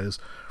because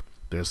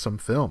there's some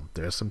film.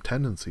 There's some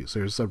tendencies.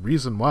 There's a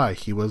reason why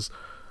he was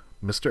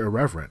Mr.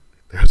 Irreverent.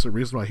 There's a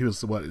reason why he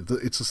was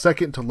it's the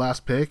second to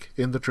last pick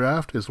in the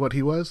draft is what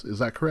he was. Is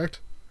that correct?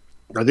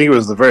 I think it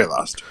was the very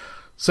last.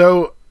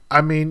 So,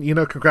 I mean,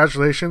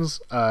 congratulations.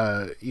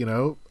 I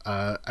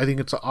think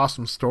it's an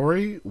awesome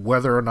story.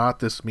 Whether or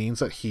not this means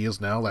that he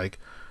is now like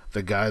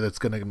the guy that's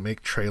going to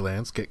make Trey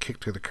Lance get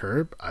kicked to the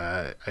curb,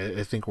 I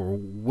think we're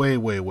way,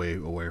 way, way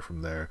away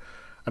from there.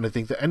 And I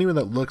think that anyone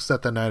that looks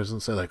at the Niners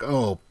and say like,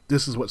 oh,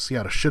 this is what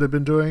Seattle should have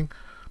been doing,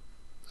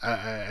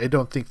 I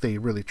don't think they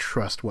really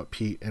trust what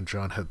Pete and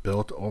John have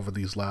built over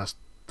these last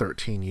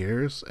 13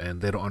 years, and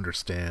they don't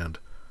understand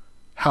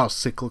how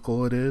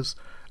cyclical it is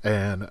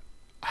and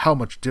how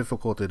much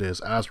difficult it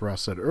is, as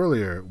Ross said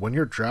earlier, when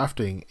you're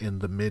drafting in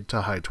the mid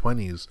to high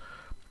 20s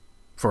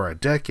for a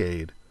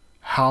decade,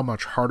 how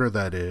much harder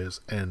that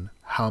is and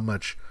how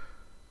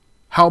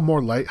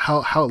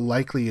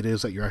likely it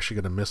is that you're actually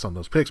going to miss on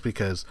those picks,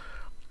 because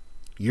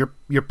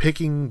you're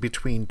picking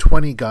between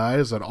 20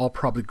 guys that all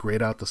probably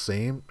grade out the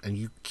same, and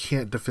you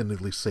can't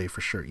definitively say for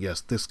sure,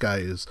 yes, this guy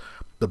is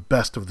the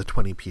best of the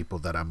 20 people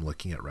that I'm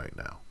looking at right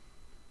now.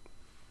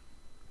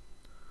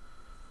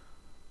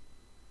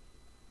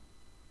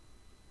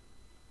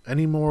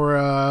 Any more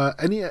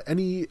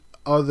any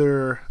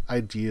other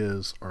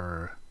ideas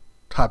or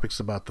topics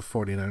about the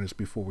 49ers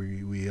before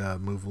we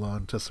move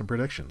on to some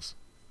predictions?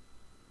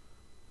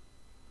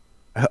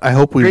 I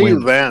hope we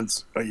win.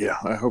 Lance. Yeah,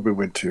 I hope we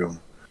win too.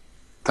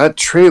 That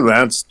Trey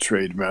Lance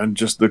trade, man,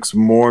 just looks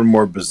more and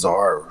more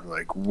bizarre.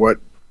 Like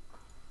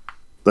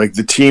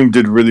the team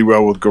did really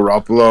well with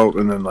Garoppolo,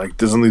 and then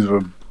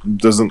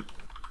doesn't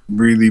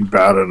really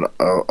bat an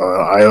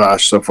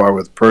eyelash so far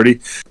with Purdy.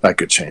 That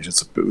could change.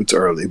 It's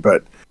early,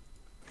 but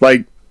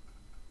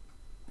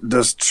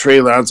does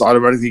Trey Lance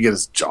automatically get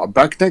his job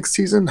back next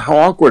season? How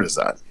awkward is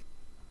that?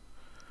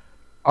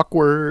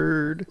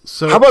 Awkward.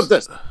 So how about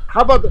this?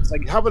 How about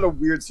a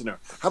weird scenario?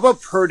 How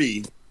about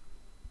Purdy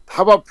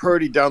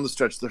down the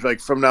stretch?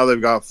 From now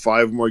they've got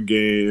 5 more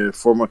games,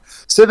 4 more.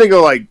 Say they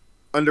go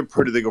under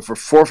Purdy, they go for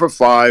 4 for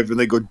 5, and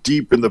they go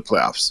deep in the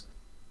playoffs.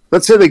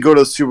 Let's say they go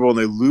to the Super Bowl and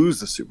they lose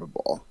the Super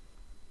Bowl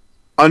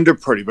under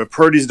Purdy, but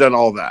Purdy's done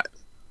all that.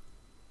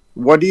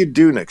 What do you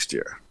do next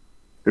year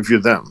if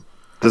you're them?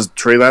 Does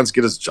Trey Lance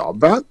get his job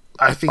back?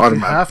 I think they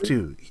have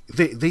to.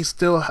 They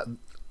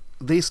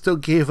still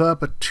gave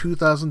up a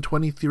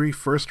 2023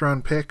 first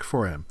round pick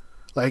for him.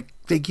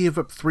 They gave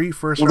up 3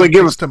 first round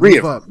picks to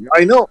move up.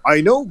 I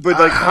know,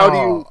 but how do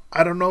you?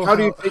 I don't know. How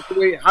do you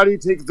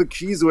take the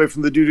keys away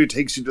from the dude who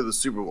takes you to the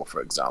Super Bowl, for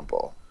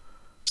example?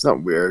 It's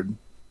not weird.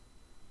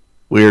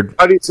 Weird.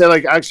 How do you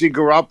say actually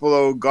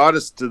Garoppolo got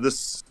us to this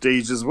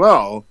stage as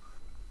well,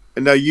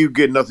 and now you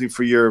get nothing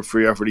for your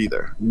effort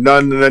either.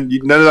 None of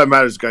that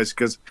matters, guys,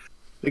 because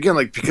again,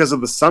 because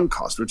of the sunk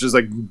cost, which is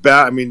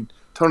bad. I mean,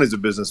 Tony's a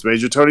business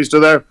major. Tony's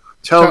still there.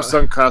 Tell him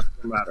sunk cost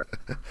doesn't matter.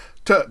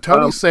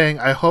 Tony's saying,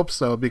 I hope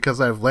so,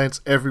 because I have Lance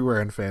everywhere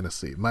in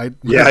fantasy. My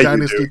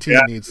dynasty team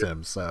needs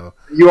him. So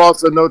you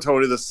also know,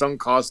 Tony, the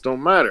sunk costs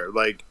don't matter.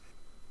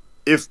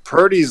 If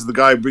Purdy's the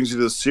guy who brings you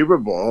to the Super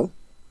Bowl,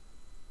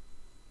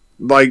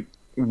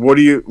 what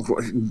do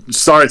you?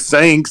 Sorry,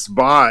 thanks,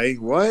 bye.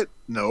 What?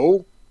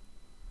 No,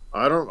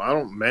 I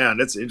don't. Man,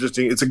 it's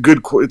interesting. It's a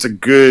good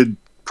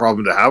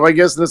problem to have, I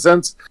guess, in a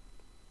sense.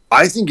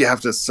 I think you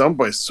have to at some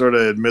point sort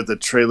of admit that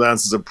Trey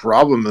Lance is a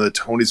problem and that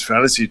Tony's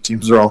fantasy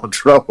teams are all in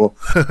trouble.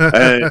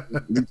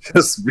 And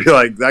just be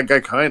like, that guy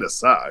kind of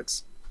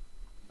sucks.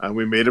 And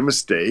we made a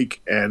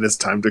mistake, and it's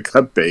time to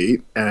cut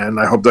bait.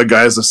 And I hope that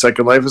guy has a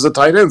second life as a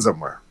tight end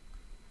somewhere.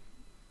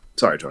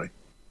 Sorry, Tony.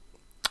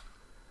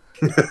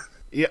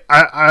 Yeah,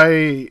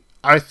 I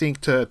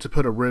think to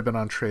put a ribbon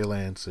on Trey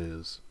Lance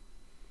is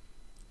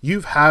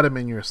you've had him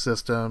in your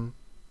system.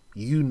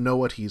 You know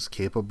what he's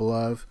capable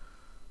of.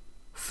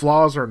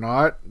 Flaws or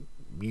not,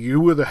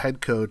 you were the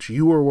head coach.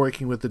 You were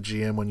working with the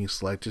GM when you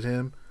selected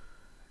him.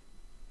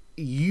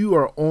 You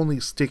are only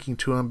sticking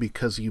to him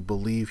because you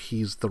believe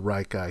he's the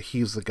right guy.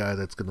 He's the guy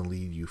that's going to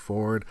lead you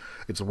forward.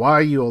 It's why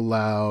you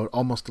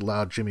almost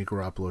allowed Jimmy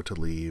Garoppolo to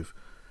leave.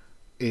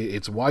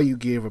 It's why you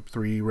gave up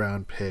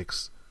 3-round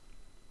picks.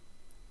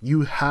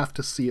 You have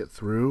to see it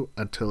through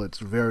until it's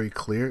very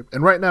clear.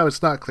 And right now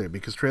it's not clear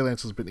because Trey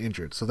Lance has been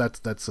injured, so that's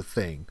the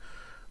thing.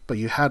 But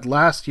you had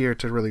last year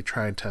to really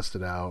try and test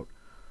it out.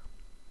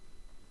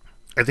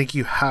 I think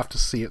you have to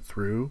see it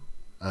through.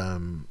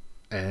 And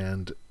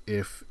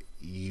if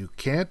you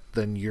can't,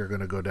 then you're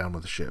going to go down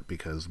with the ship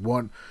because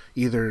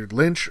either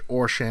Lynch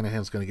or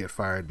Shanahan's going to get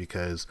fired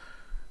because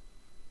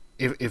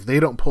if they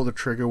don't pull the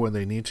trigger when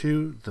they need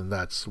to, then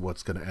that's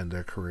what's going to end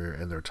their career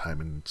and their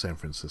time in San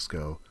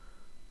Francisco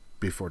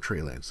before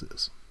Trey Lance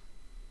is.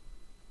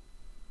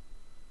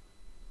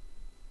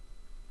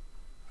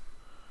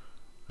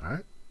 All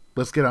right,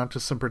 let's get on to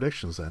some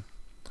predictions then.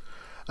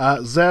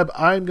 Zeb,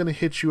 I'm going to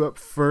hit you up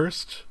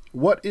first.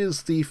 What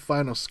is the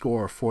final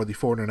score for the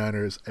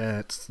 49ers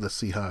at the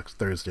Seahawks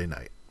Thursday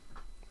night?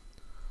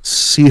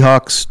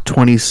 Seahawks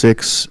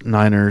 26,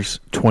 Niners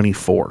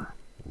 24.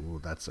 Ooh,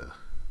 that's a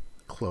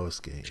close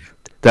game.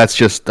 That's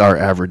just our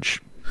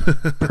average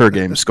per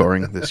game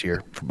scoring this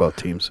year for both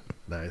teams.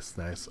 Nice.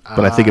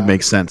 But I think it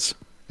makes sense.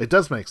 It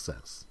does make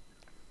sense.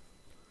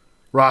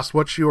 Ross,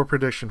 what's your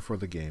prediction for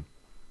the game?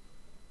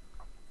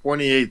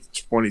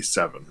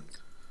 28-27.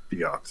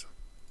 Seahawks.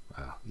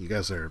 Wow, you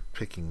guys are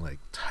picking like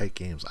tight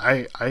games.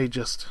 I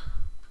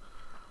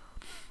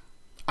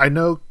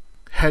know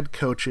head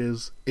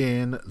coaches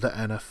in the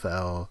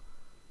NFL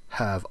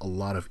have a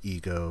lot of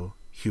ego,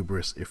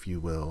 hubris, if you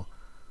will,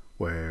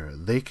 where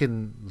they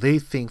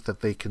think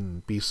that they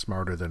can be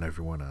smarter than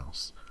everyone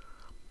else.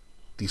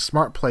 The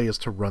smart play is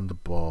to run the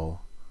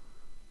ball.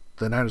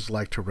 The Niners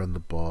like to run the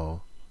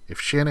ball.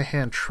 If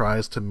Shanahan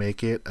tries to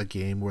make it a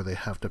game where they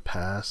have to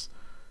pass,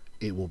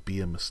 it will be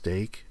a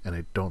mistake, and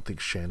I don't think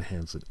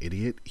Shanahan's an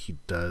idiot. He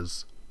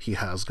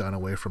has gone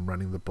away from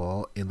running the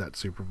ball in that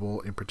Super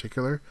Bowl in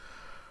particular,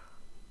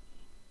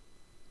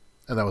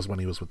 and that was when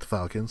he was with the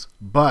Falcons.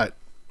 But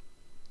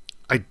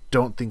I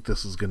don't think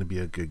this is going to be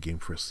a good game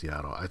for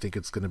Seattle. I think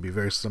it's going to be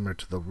very similar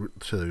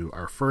to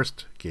our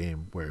first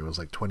game where it was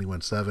like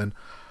 21-7.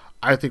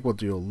 I think we'll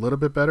do a little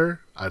bit better.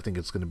 I think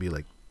it's going to be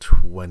like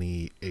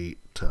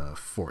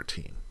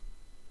 28-14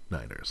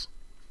 Niners.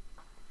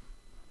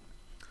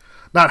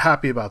 Not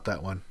happy about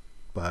that one,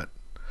 but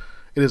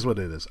it is what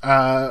it is.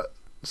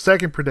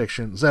 Second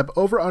prediction, Zeb,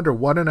 over under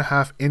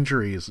 1.5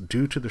 injuries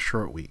due to the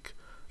short week.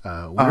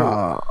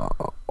 Under.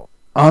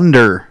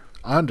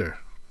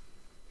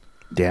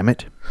 Damn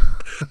it.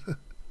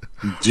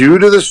 Due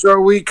to the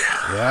short week?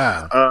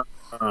 Yeah.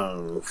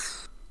 I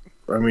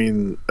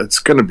mean, it's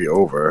going to be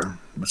over.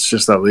 It's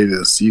just that late in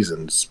the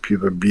season.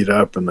 People are beat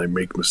up and they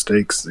make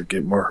mistakes. They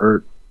get more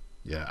hurt.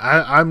 Yeah,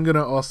 I'm going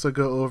to also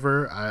go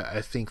over.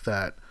 I think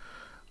that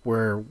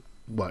we're,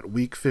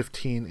 week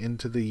 15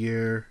 into the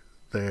year.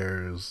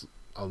 There's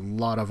a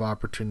lot of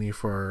opportunity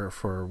for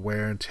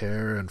wear and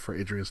tear and for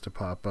injuries to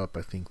pop up.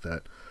 I think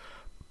that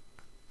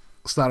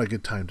it's not a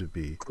good time to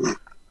be.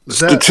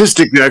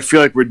 Statistically, I feel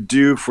like we're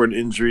due for an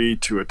injury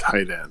to a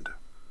tight end.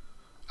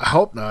 I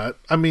hope not.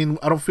 I mean,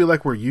 I don't feel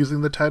like we're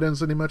using the tight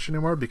ends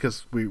anymore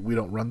because we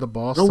don't run the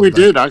ball. No, we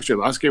did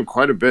actually last game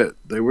quite a bit.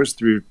 There was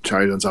 3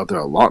 tight ends out there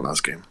a lot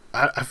last game.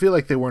 I feel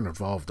like they weren't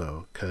involved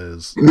though,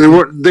 because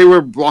they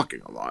were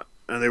blocking a lot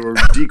and they were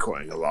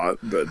decoying a lot,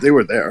 but they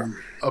were there.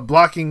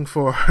 Blocking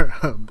for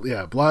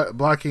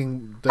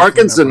blocking.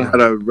 Parkinson had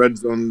a red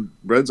zone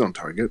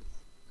target.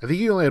 I think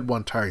he only had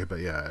 1 target, but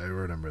yeah, I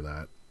remember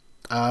that.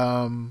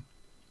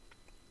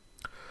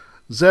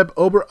 Zeb,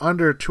 over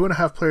under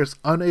 2.5 players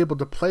unable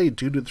to play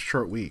due to the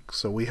short week.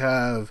 So we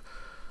have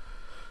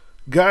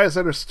guys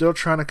that are still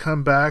trying to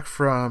come back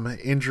from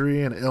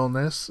injury and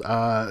illness.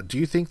 Do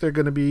you think they're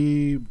going to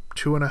be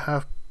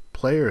 2.5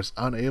 players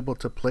unable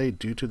to play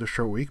due to the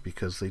short week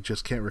because they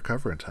just can't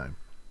recover in time?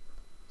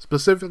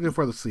 Specifically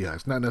for the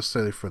Seahawks, not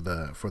necessarily for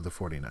the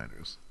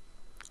 49ers.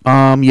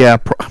 Yeah,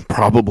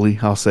 probably.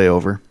 I'll say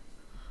over.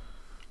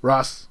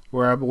 Ross,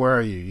 where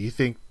are you? You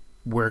think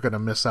we're going to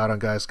miss out on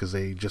guys because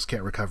they just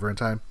can't recover in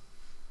time?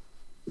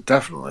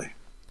 Definitely.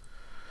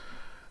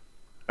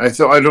 I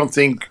don't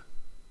think.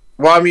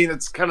 Well, I mean,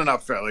 it's kind of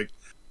not fair. Like,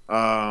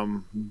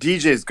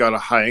 DJ's got a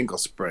high ankle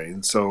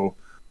sprain, so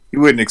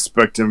you wouldn't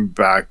expect him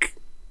back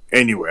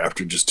anyway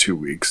after just 2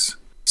 weeks.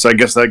 So I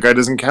guess that guy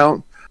doesn't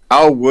count.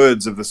 Al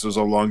Woods, if this was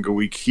a longer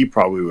week, he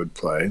probably would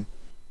play.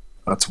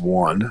 That's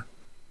 1.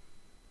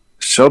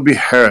 Shelby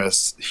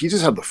Harris, he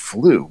just had the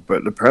flu,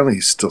 but apparently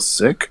he's still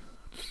sick.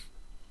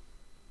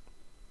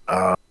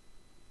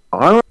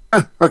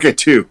 Okay,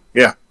 2.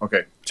 Yeah,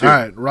 okay, 2. All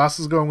right, Ross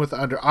is going with the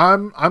under.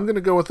 I'm going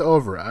to go with the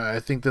over. I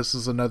think this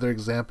is another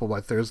example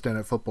why Thursday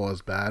Night Football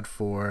is bad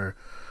for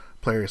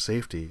player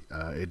safety.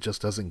 It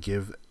just doesn't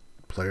give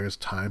players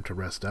time to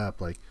rest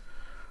up. Like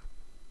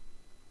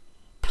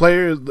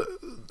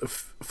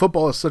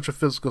football is such a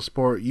physical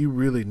sport. You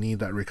really need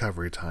that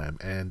recovery time,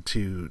 and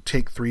to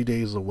take 3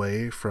 days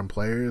away from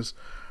players,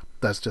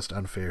 that's just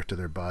unfair to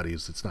their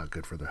bodies. It's not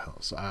good for their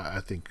health. So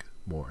I think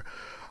more.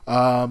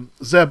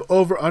 Zeb,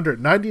 over under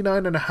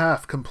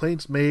 99.5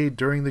 complaints made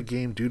during the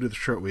game due to the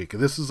short week.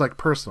 This is like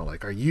personal.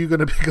 Like, are you going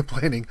to be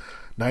complaining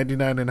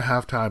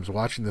 99.5 times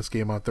watching this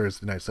game on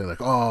Thursday night, saying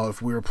like, oh,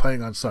 if we were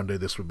playing on Sunday,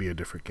 this would be a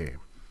different game?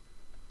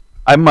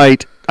 I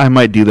might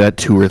do that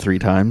 2 or 3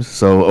 times.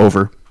 So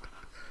over.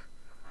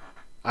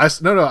 I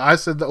said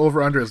the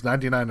over under is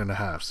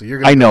 99.5. So you're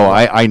going.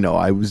 I know.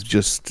 I was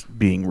just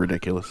being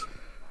ridiculous.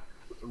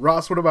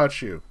 Ross, what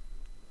about you?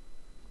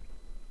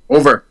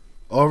 Over.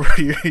 Over,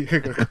 you're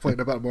going to complain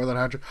about more than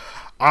 100?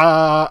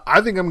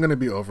 I think I'm going to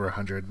be over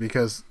 100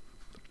 because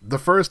the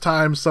first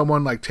time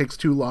someone like takes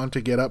too long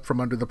to get up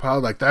from under the pile,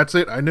 like, that's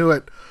it, I knew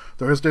it.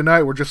 Thursday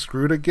night, we're just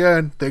screwed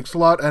again. Thanks a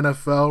lot,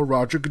 NFL.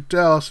 Roger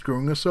Goodell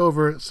screwing us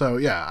over. So,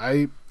 yeah,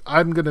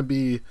 I'm going to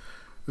be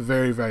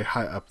very, very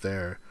high up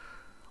there.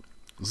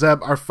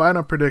 Zeb, our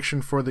final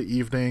prediction for the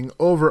evening,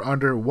 over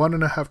under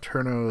 1.5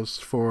 turnovers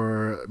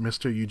for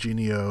Mr.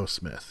 Eugenio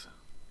Smith.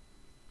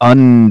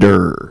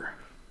 Under.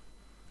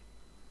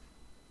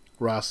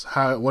 Ross,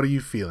 what are you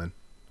feeling?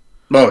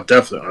 Oh,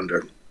 definitely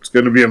under. It's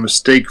going to be a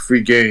mistake-free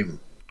game.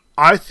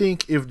 I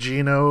think if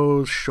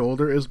Gino's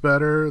shoulder is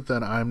better,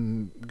 then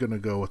I'm going to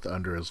go with the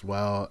under as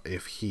well.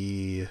 If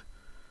he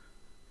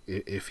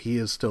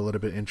is still a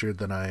little bit injured,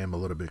 then I am a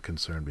little bit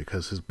concerned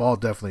because his ball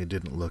definitely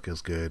didn't look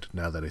as good,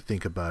 now that I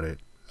think about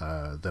it,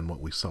 than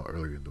what we saw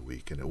earlier in the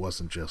week. And it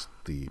wasn't just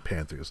the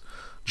Panthers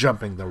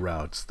jumping the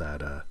routes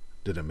that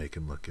didn't make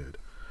him look good.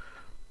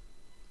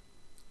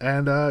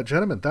 And,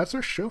 gentlemen, that's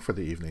our show for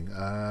the evening.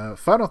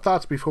 Final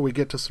thoughts before we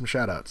get to some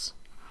shout-outs.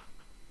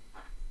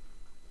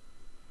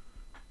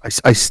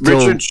 I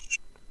still... Richard...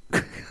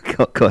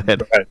 Go ahead.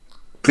 Go ahead.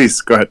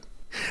 Please, go ahead.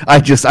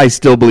 I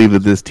still believe that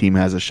this team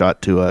has a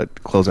shot to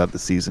close out the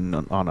season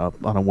on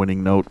a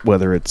winning note,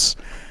 whether it's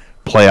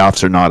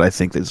playoffs or not. I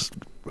think there's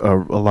a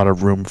lot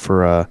of room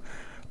for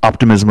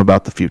optimism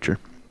about the future.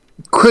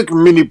 Quick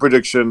mini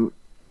prediction.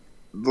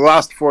 The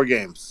last 4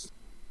 games,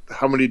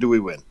 how many do we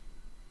win?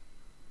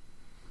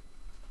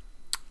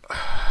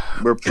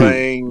 We're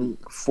playing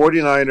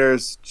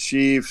 49ers,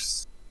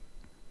 Chiefs,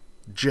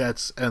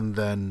 Jets, and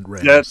then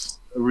Rams. Jets,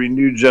 a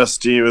renewed Jets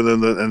team, and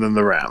then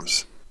the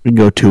Rams. We can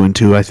go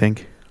 2-2, I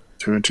think.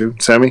 2-2.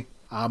 Sammy?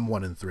 I'm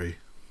 1-3.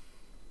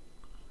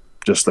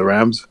 Just the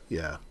Rams?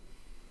 Yeah.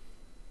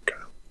 Okay.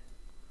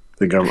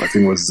 I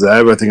think with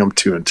Zeb, I think I'm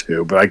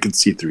 2-2, but I could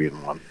see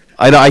 3-1.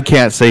 I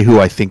can't say who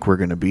I think we're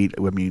going to beat.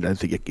 I mean, I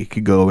think it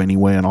could go any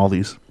way on all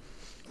these.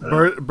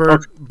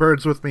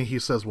 Bird's with me. He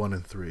says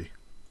 1-3.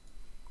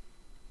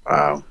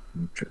 Wow.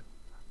 Okay.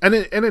 And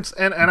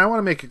I want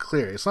to make it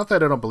clear. It's not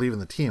that I don't believe in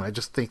the team. I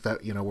just think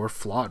that we're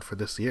flawed for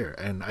this year,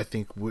 and I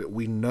think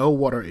we know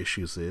what our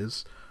issues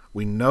is.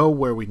 We know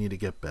where we need to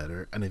get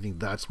better, and I think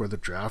that's where the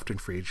draft and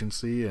free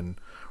agency and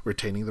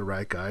retaining the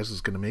right guys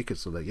is going to make it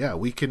so that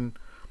we can.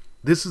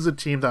 This is a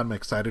team that I'm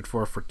excited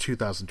for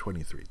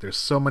 2023. There's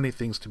so many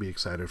things to be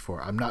excited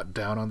for. I'm not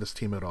down on this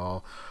team at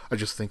all. I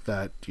just think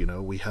that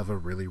we have a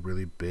really,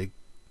 really big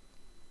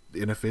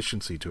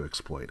inefficiency to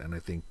exploit, and I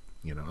think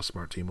a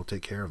smart team will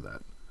take care of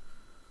that.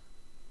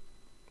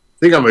 I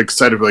think I'm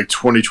excited for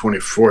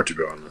 2024, to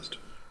be honest.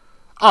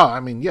 Oh, I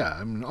mean,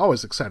 yeah, I'm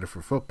always excited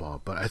for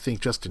football, but I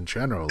think just in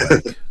general,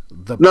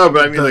 the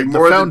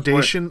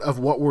foundation of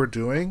what we're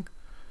doing,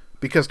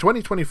 because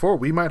 2024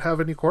 we might have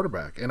a new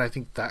quarterback, and I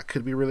think that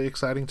could be really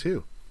exciting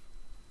too.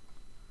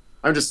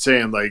 I'm just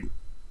saying,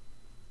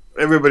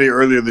 everybody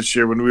earlier this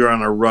year when we were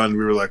on our run,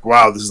 we were like,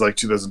 "Wow, this is like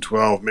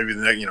 2012." Maybe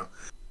the next,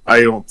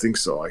 I don't think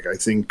so. I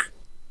think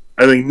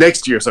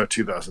next year's our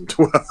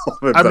 2012.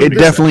 It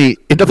definitely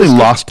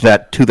lost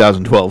that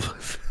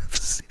 2012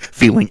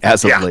 feeling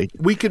as of late.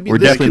 We're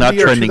definitely not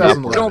trending up.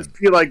 I don't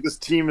feel like this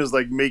team is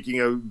making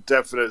a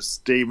definite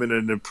statement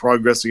and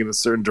progressing in a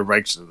certain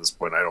direction at this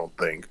point. I don't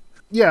think.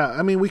 Yeah,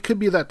 I mean, we could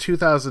be that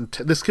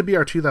 2010. This could be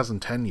our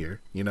 2010 year.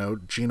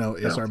 Gino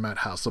is our Matt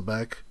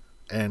Hasselbeck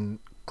and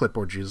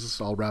Clipboard Jesus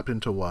all wrapped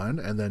into one,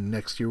 and then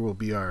next year will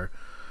be our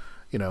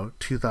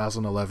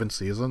 2011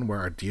 season where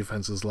our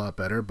defense is a lot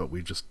better, but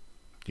we just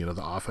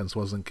the offense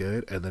wasn't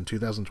good, and then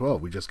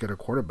 2012 we just get a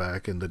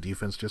quarterback and the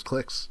defense just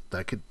clicks.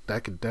 That could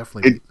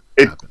definitely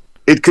happen.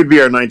 It could be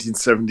our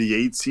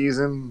 1978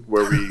 season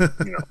where we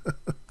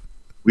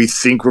we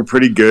think we're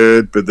pretty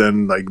good, but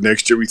then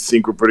next year we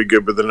think we're pretty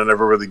good, but then it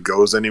never really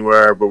goes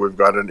anywhere. But we've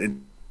got an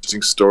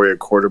interesting story at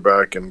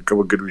quarterback and a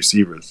couple of good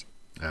receivers.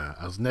 I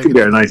was negative.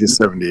 Yeah,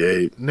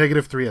 1978.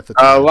 -3 at the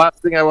time.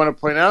 Last thing I want to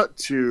point out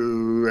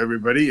to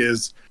everybody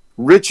is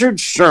Richard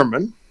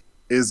Sherman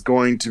is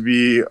going to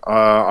be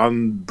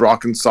on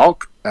Brock and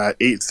Salk at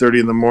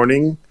 8:30 in the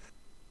morning.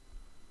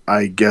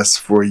 I guess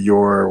for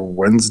your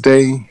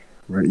Wednesday.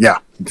 Yeah,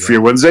 for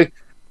your Wednesday.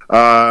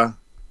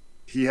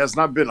 He has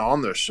not been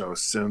on their show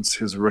since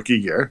his rookie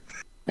year.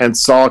 And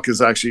Salk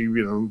has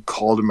actually,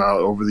 called him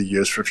out over the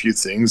years for a few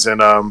things,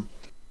 and I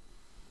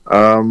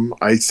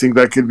think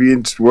that could be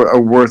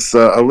worth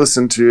a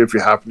listen to if you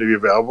happen to be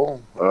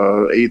available.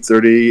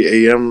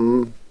 8:30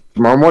 a.m.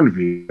 tomorrow morning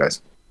for you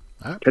guys.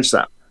 Right. Catch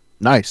that.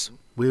 Nice.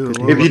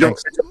 If you don't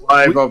catch it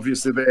live,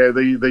 obviously they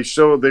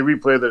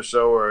replay their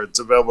show, or it's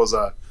available as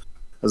a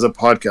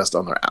podcast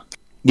on their app.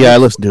 Yeah, I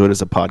listen to it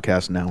as a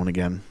podcast now and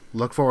again.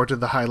 Look forward to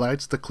the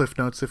highlights, the cliff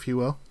notes, if you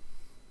will.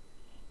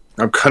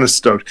 I'm kind of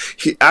stoked.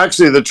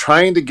 They're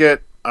trying to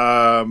get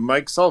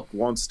Mike Salk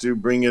wants to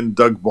bring in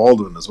Doug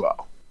Baldwin as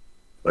well.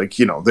 Like,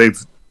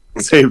 they've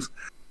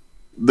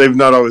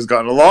not always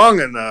gotten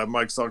along, and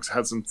Mike Salk's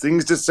had some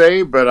things to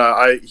say,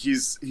 but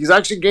he's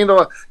actually gained a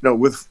lot.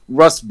 With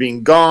Russ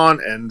being gone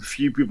and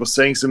few people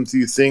saying some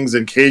few things,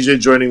 and KJ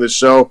joining the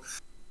show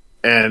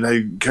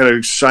and kind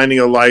of shining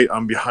a light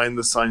on behind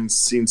the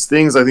scenes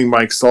things. I think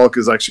Mike Salk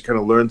has actually kind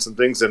of learned some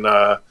things, and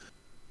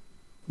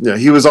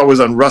he was always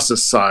on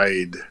Russ's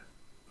side,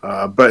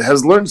 but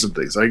has learned some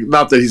things. Like,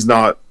 not that he's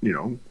not,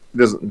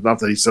 not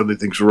that he suddenly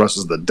thinks Russ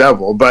is the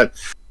devil, but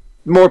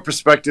more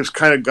perspectives,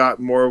 kind of got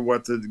more of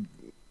what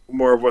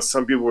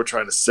some people were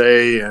trying to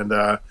say, and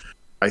I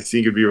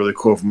think it'd be really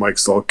cool if Mike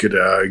Salk could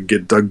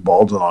get Doug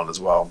Baldwin on as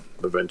well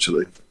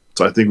eventually.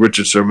 So I think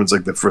Richard Sherman's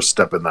like the first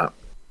step in that.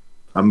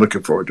 I'm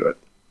looking forward to it.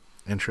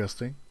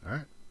 Interesting. All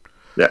right.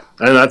 Yeah,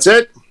 and that's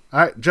it. All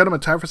right, gentlemen,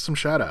 time for some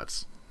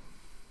shout-outs.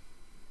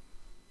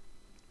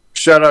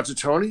 Shout out to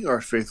Tony, our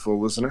faithful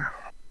listener.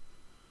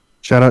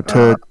 Shout out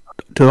to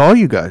all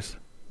you guys.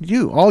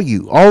 All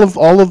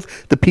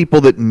of the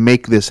people that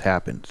make this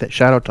happen.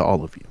 Shout out to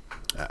all of you.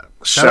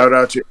 Shout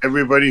out to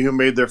everybody who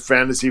made their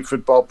fantasy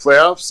football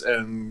playoffs,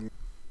 and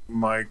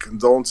my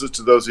condolences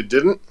to those who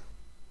didn't.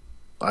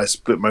 I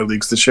split my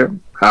leagues this year,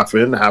 half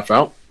in, half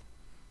out.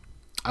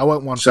 I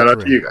went one. Shout for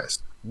out three. to you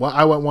guys. Well,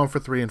 I went 1 for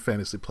 3 in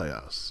fantasy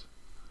playoffs.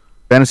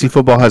 Fantasy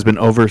football has been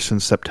over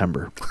since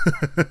September.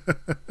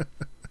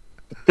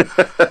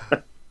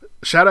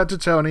 Shout out to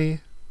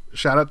Tony.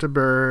 Shout out to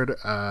Bird.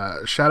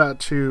 Shout out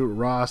to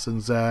Ross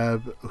and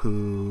Zeb,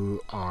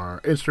 who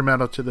are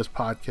instrumental to this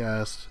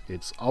podcast.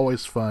 It's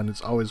always fun.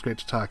 It's always great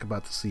to talk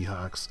about the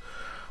Seahawks.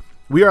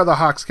 We are the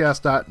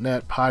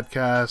Hawkscast.net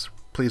podcast.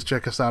 Please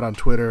check us out on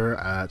Twitter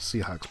at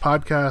Seahawks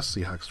Podcast,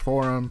 Seahawks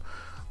Forum.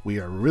 We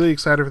are really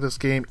excited for this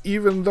game.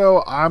 Even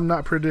though I'm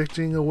not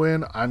predicting a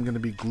win, I'm going to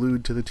be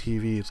glued to the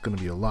TV. It's going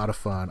to be a lot of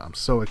fun. I'm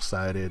so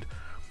excited.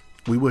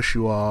 We wish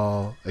you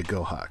all a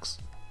Go Hawks.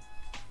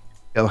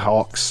 Go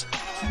Hawks.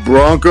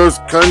 Broncos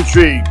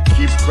country,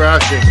 keep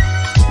crashing.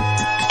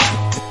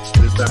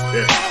 There's that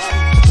pitch.